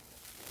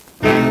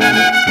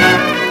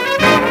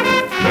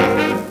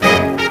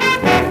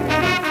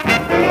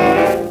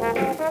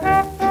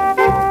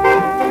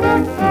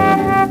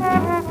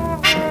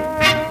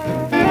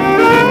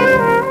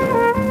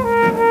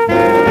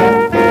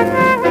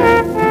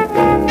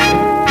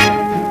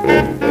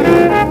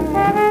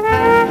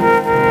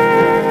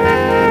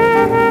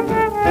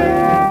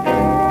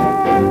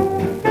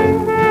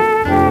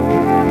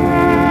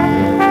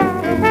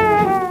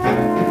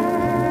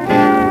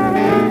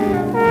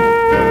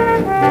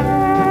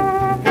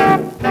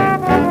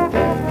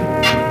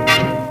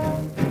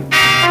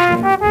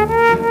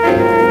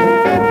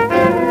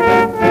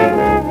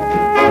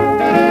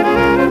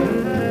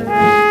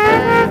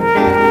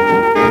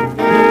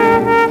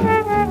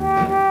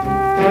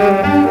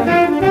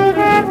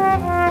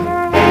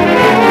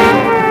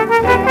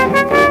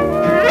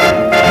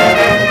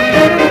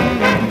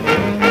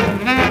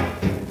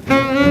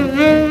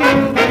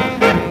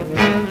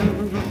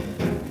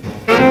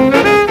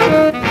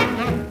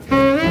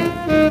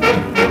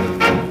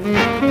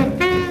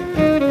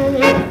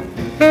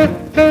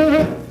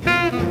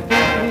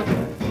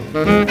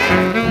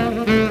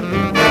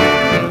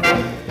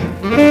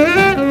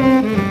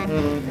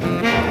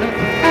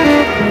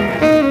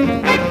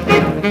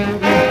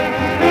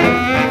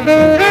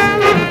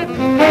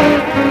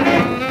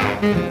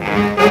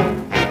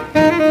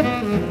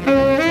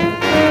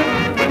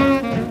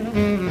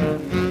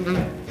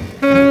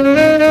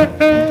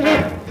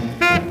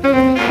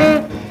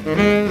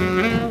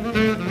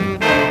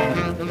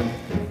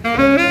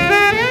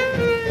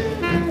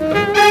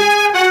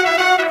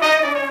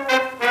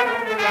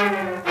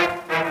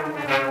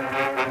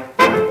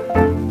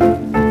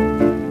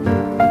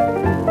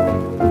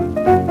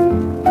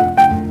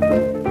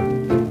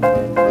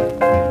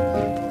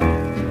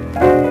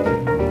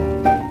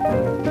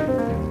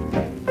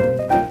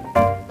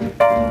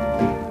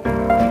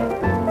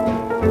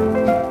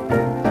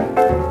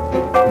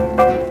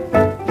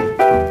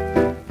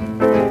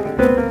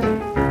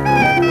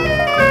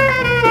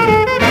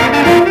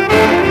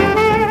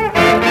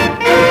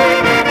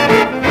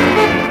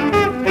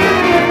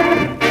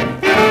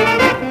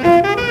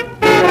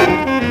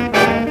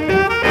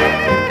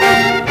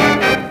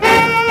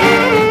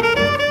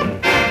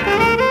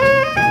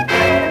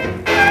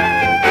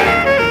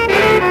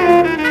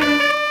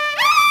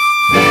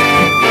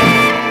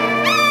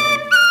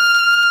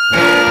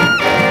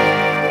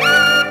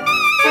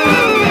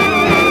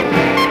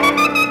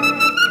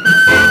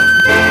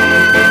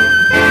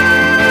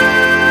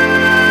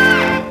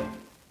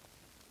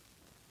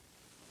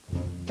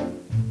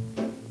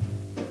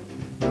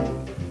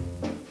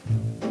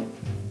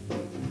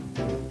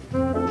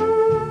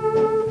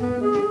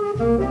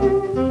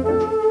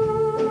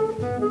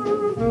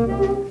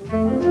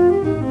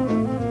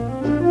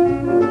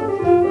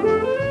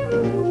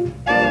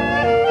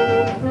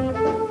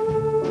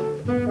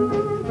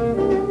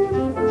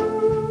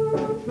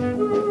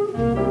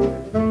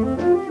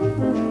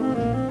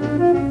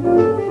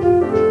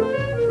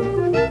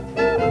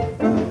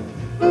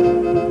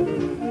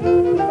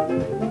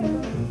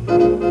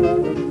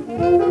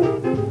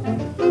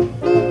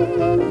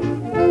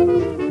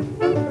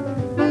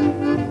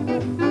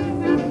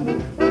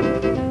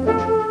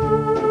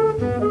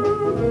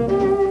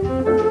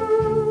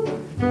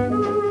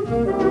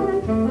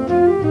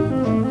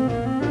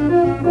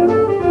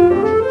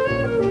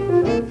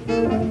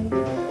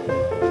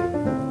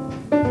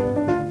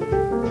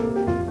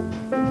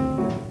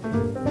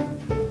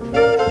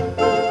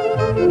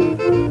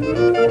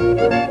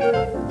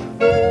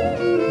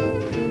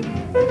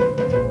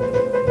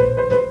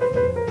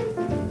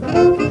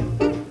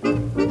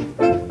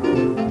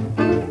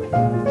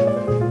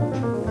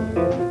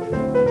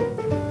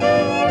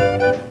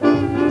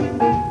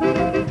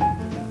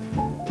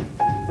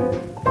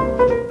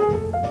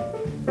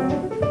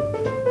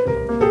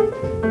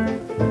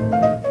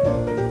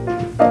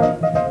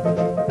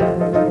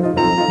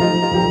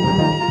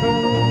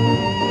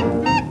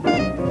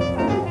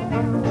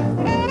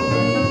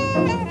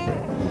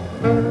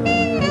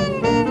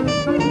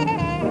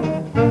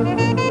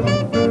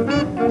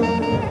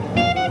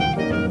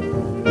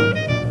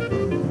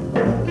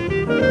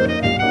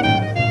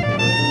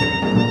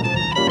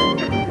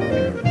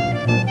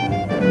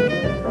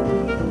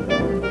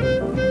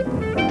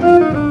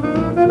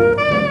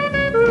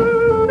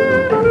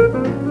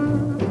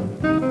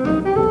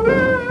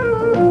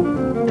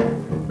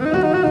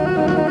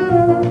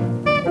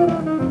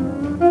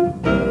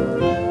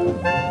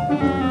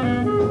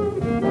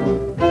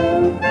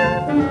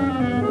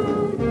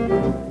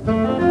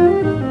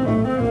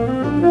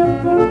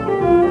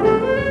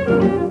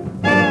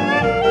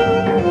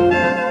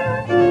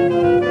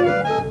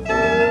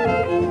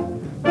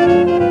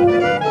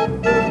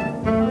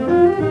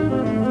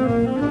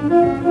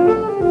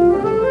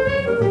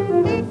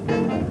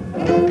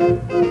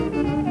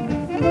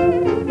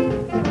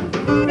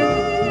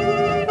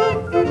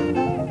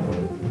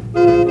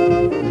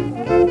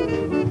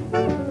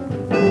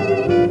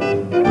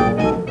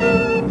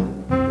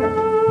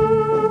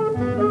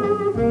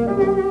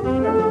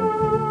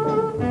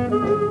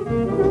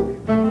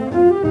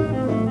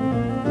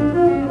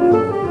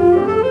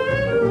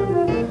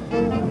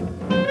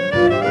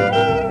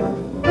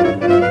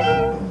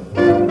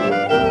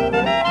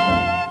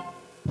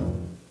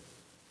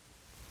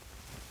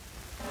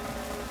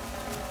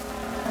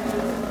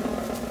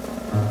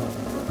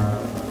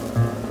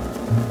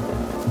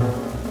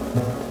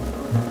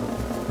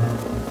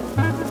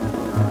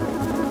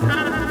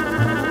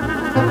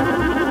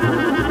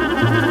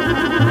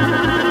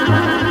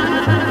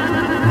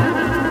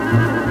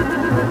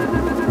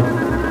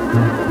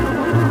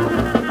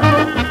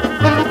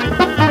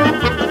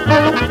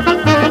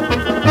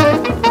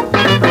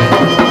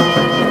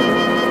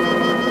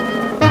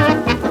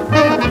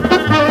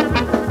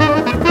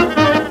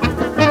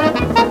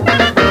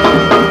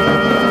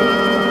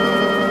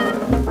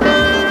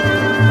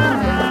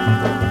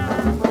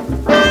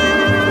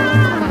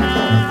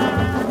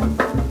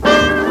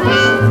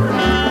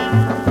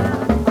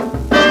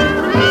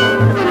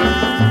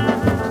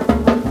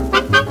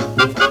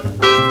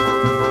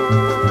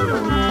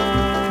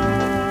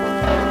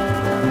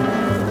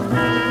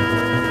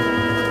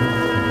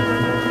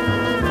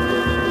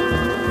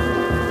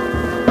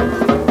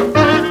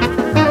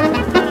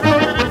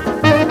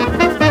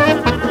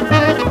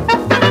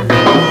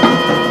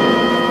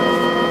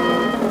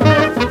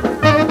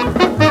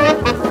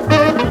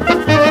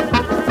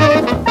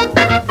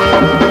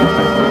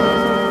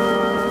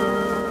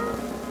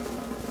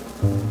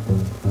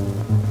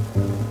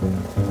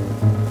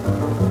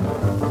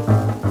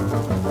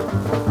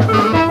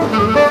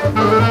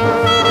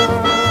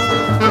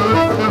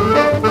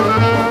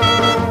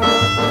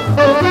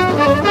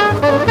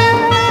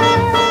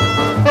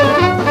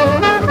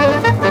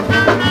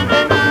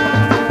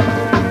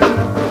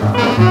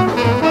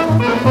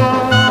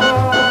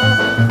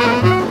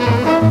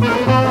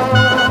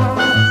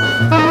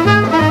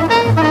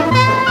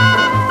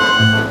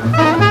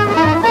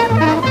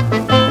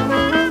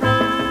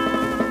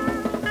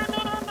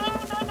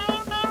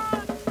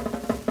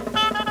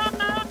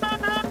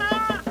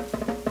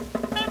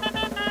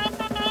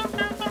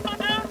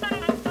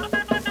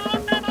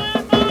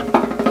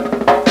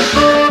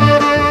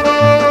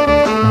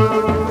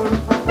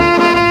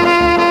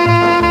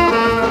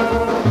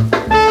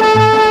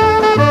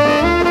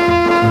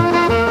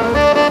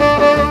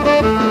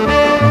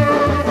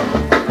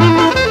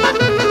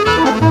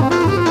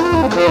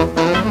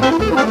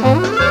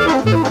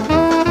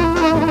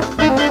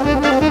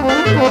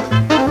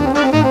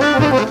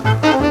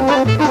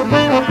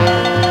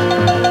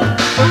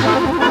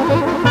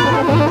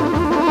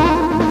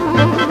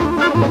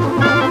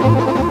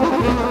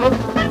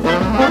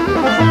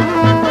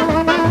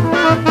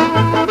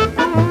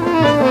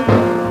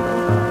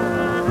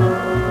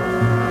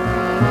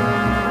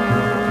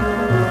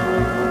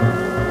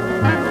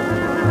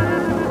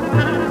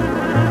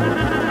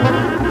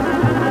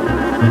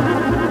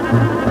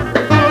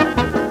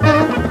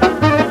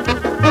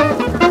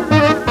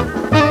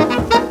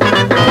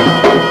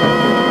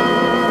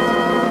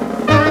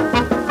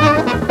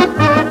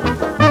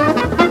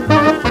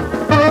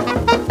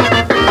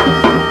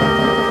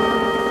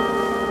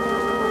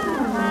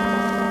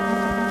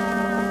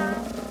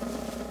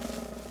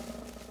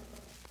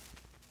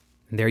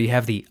 there you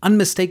have the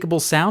unmistakable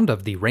sound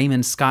of the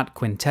Raymond Scott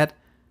Quintet,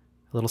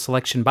 a little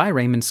selection by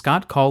Raymond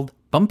Scott called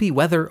Bumpy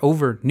Weather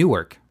Over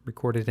Newark,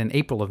 recorded in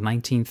April of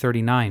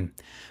 1939.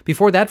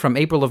 Before that, from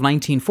April of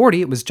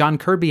 1940, it was John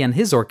Kirby and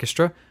his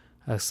orchestra,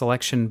 a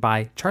selection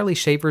by Charlie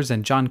Shavers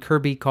and John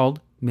Kirby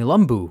called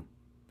Milumbu.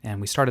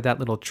 And we started that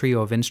little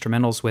trio of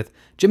instrumentals with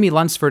Jimmy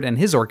Lunsford and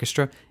his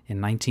orchestra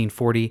in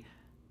 1940,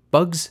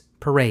 Bugs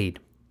Parade.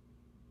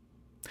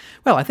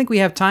 Well, I think we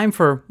have time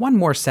for one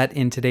more set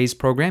in today's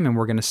program, and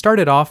we're going to start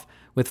it off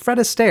with Fred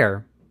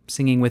Astaire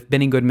singing with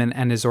Benny Goodman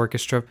and his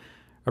orchestra,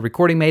 a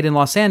recording made in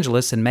Los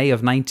Angeles in May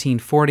of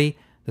 1940.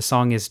 The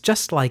song is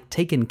Just Like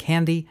Taking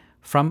Candy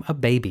from a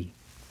Baby.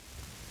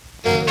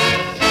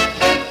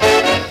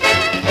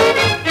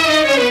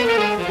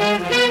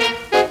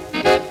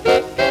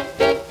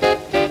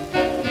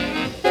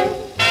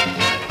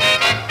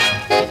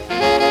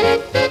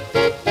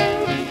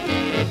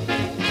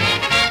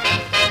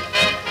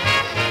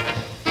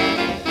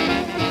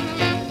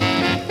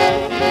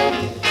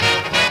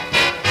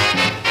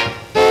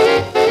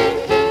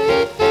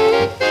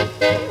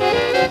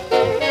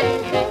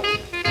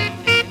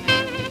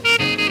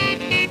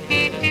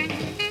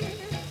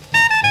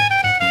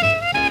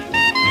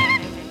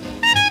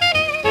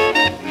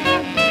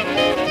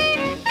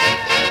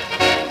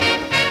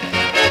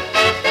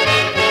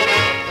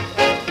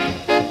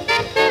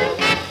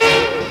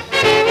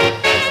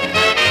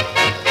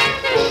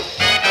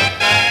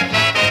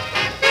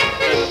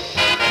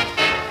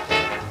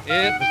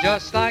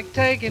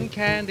 Taking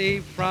candy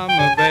from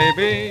a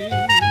baby,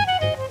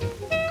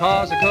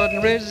 'cause I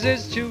couldn't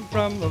resist you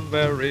from the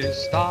very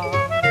start.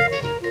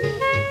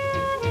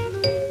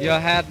 You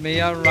had me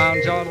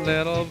around your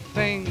little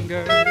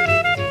finger,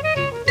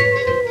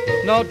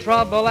 no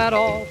trouble at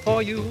all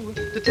for you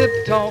to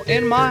tiptoe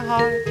in my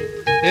heart.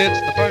 It's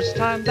the first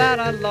time that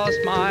I lost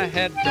my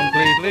head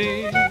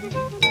completely.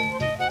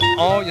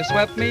 Oh, you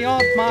swept me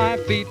off my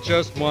feet,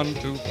 just 1,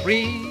 2,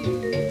 3.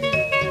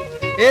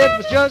 It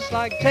was just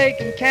like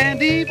taking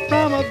candy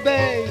from a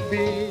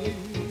baby,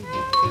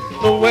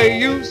 the way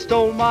you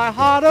stole my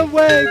heart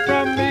away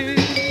from me.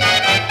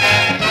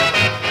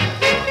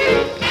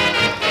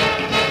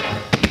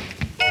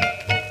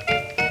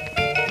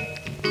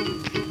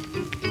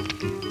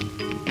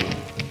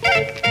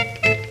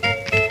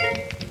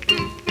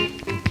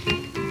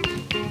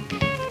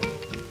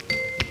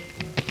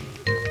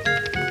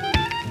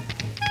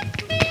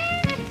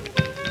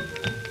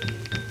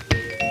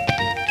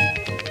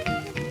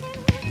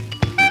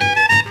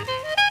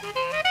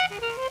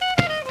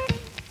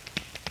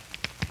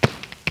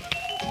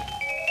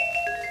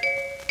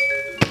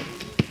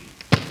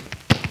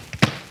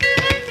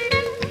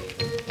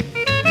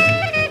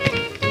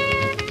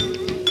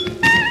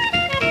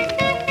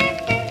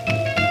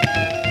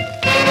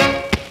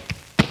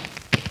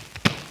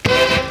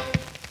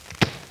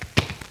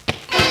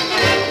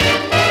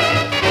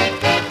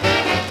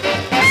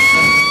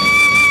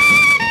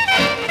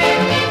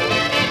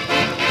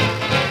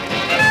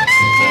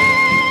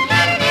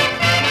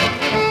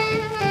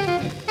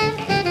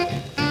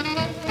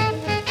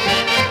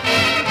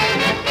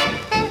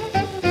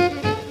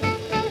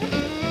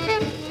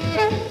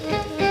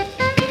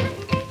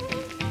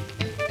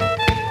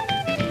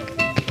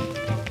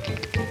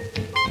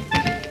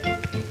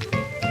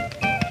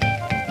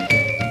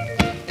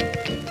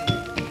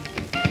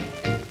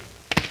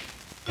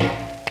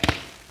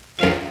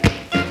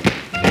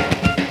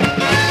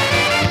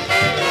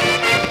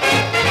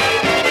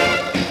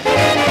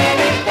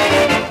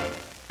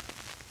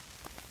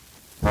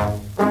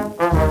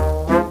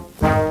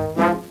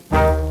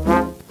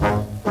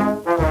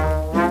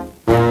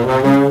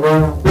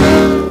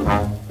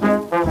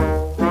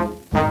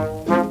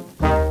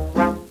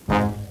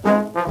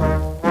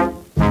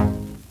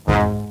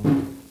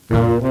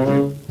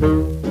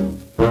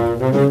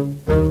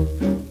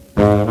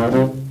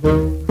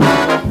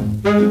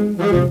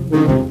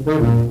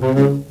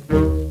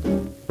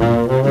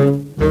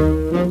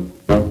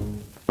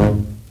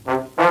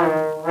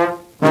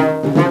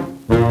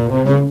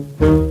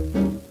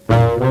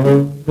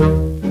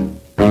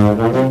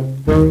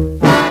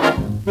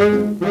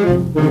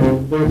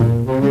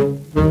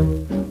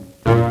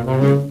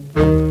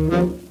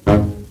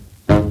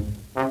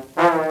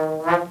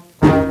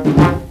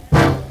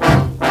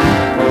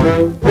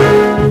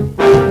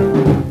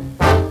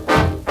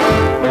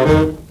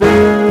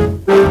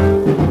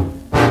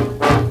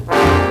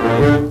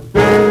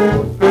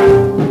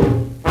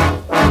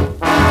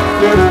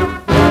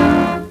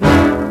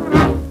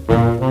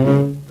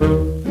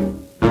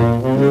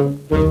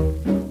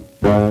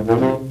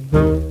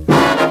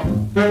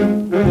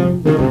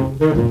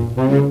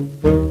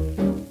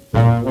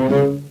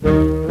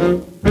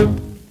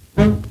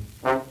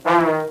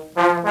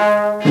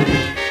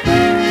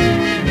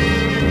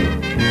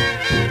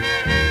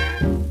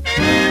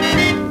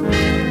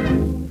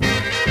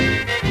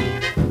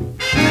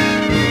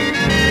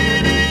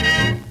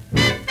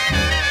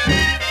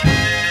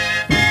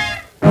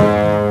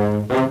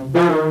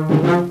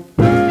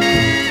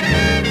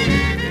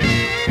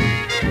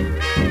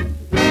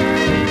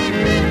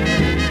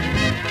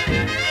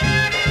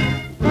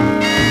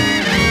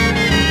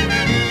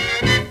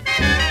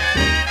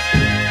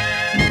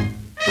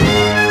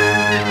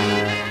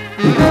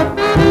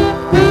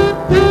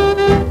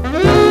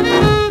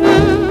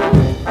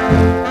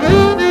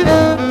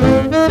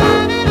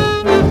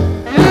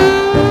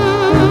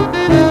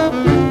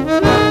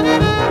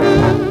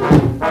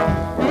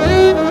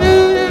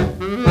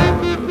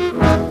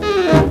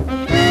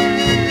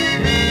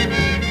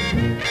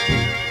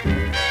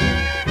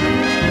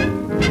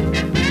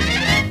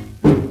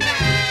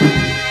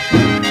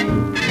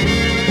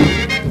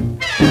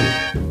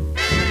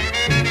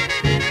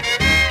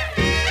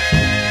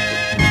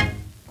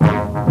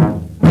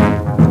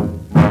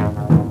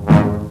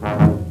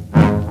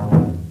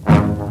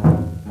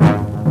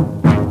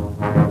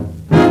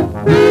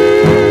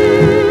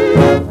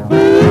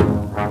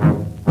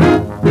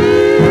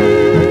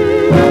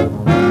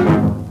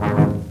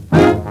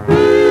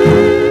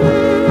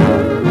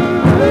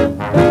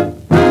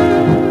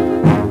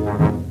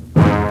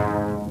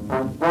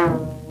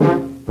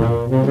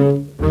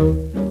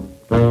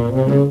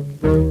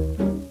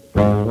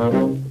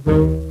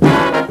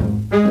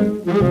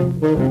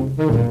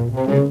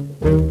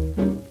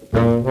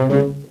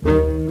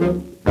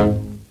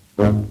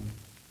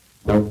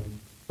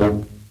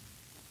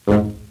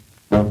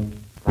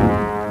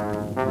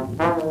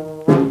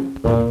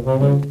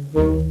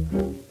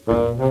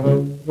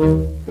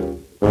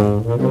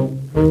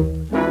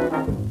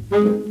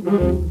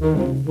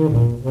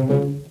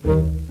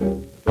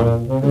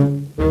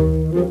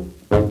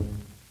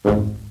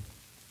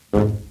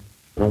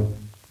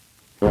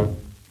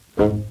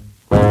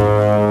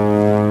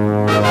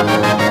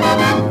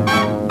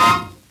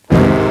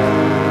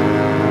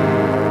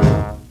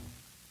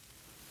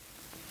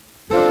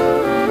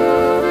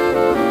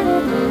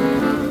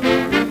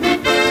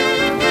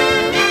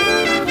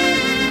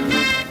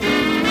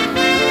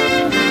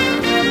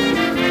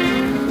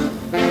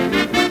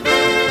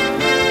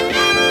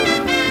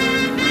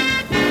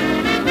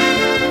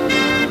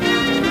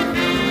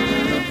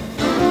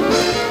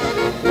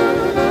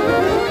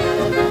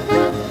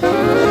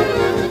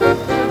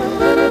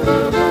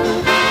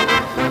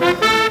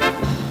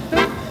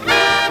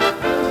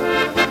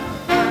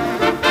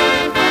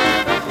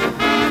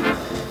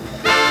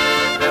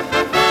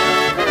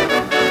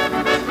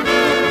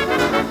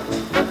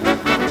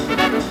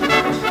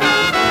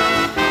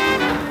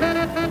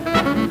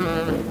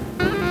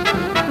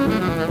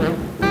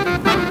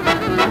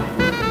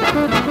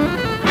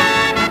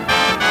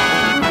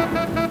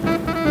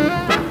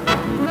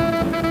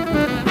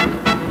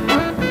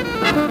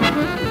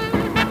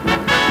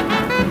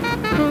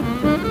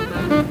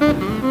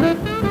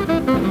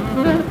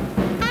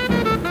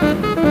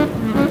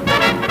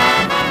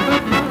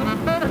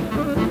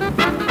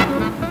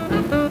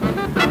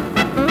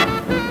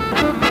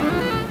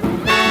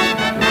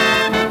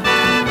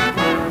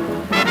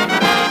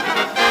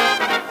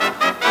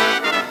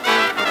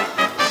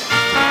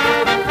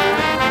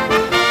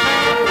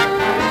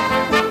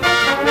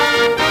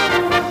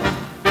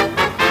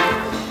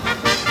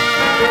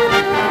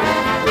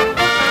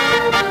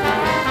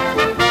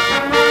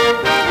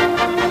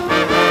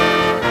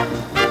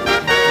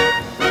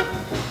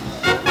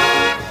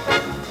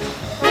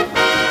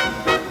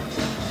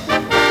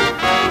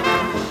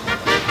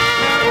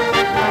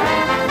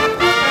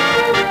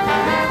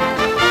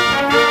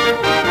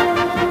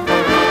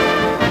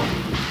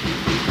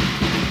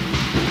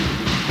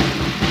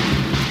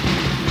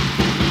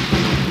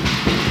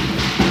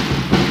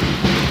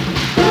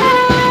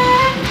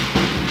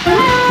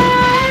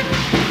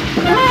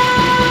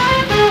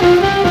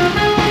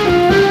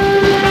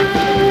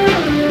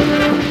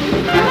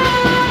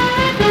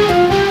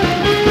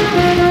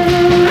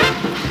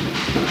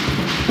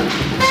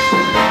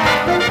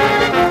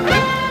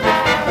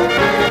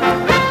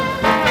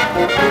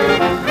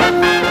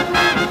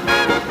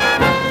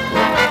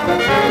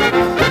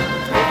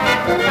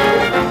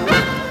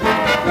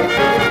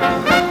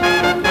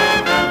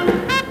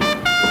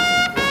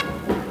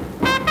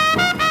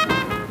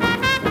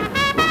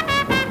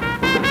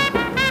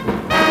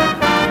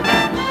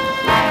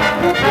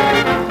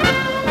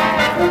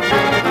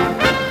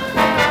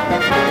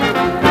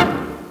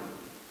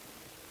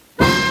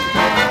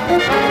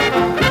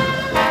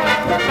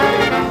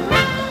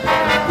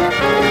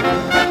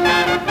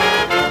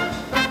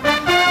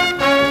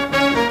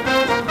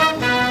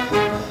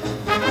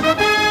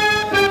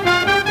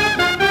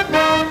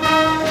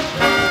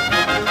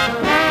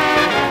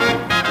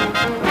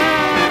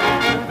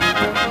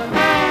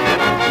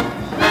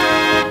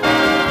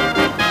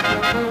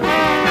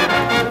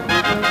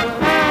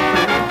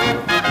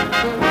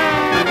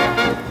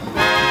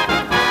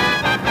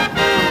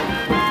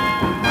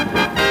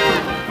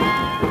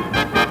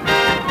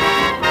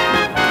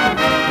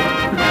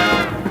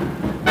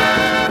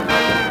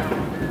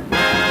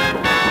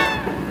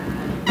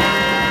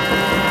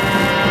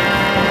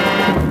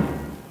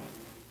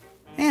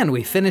 And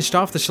we finished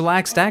off the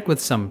Shellac Stack with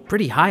some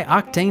pretty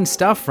high-octane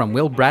stuff from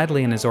Will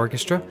Bradley and his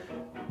orchestra.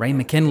 Ray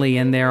McKinley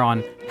in there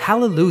on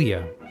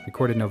Hallelujah,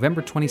 recorded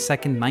November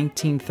 22nd,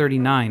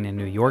 1939 in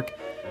New York.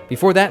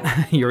 Before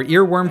that, your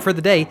earworm for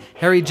the day,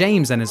 Harry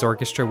James and his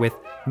orchestra with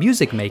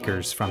Music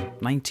Makers from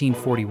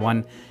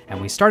 1941. And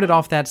we started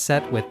off that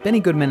set with Benny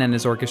Goodman and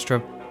his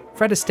orchestra,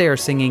 Fred Astaire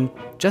singing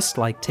Just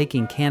Like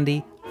Taking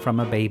Candy from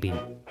a Baby.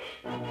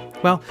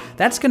 Well,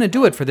 that's going to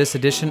do it for this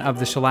edition of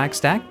the Shellac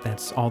Stack.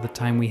 That's all the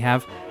time we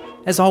have.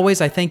 As always,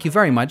 I thank you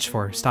very much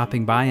for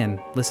stopping by and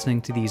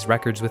listening to these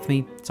records with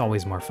me. It's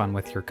always more fun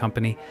with your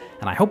company.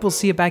 And I hope we'll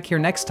see you back here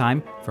next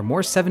time for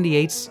more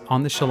 78s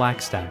on the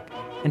Shellac Stack.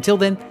 Until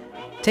then,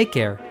 take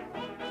care.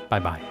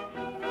 Bye-bye.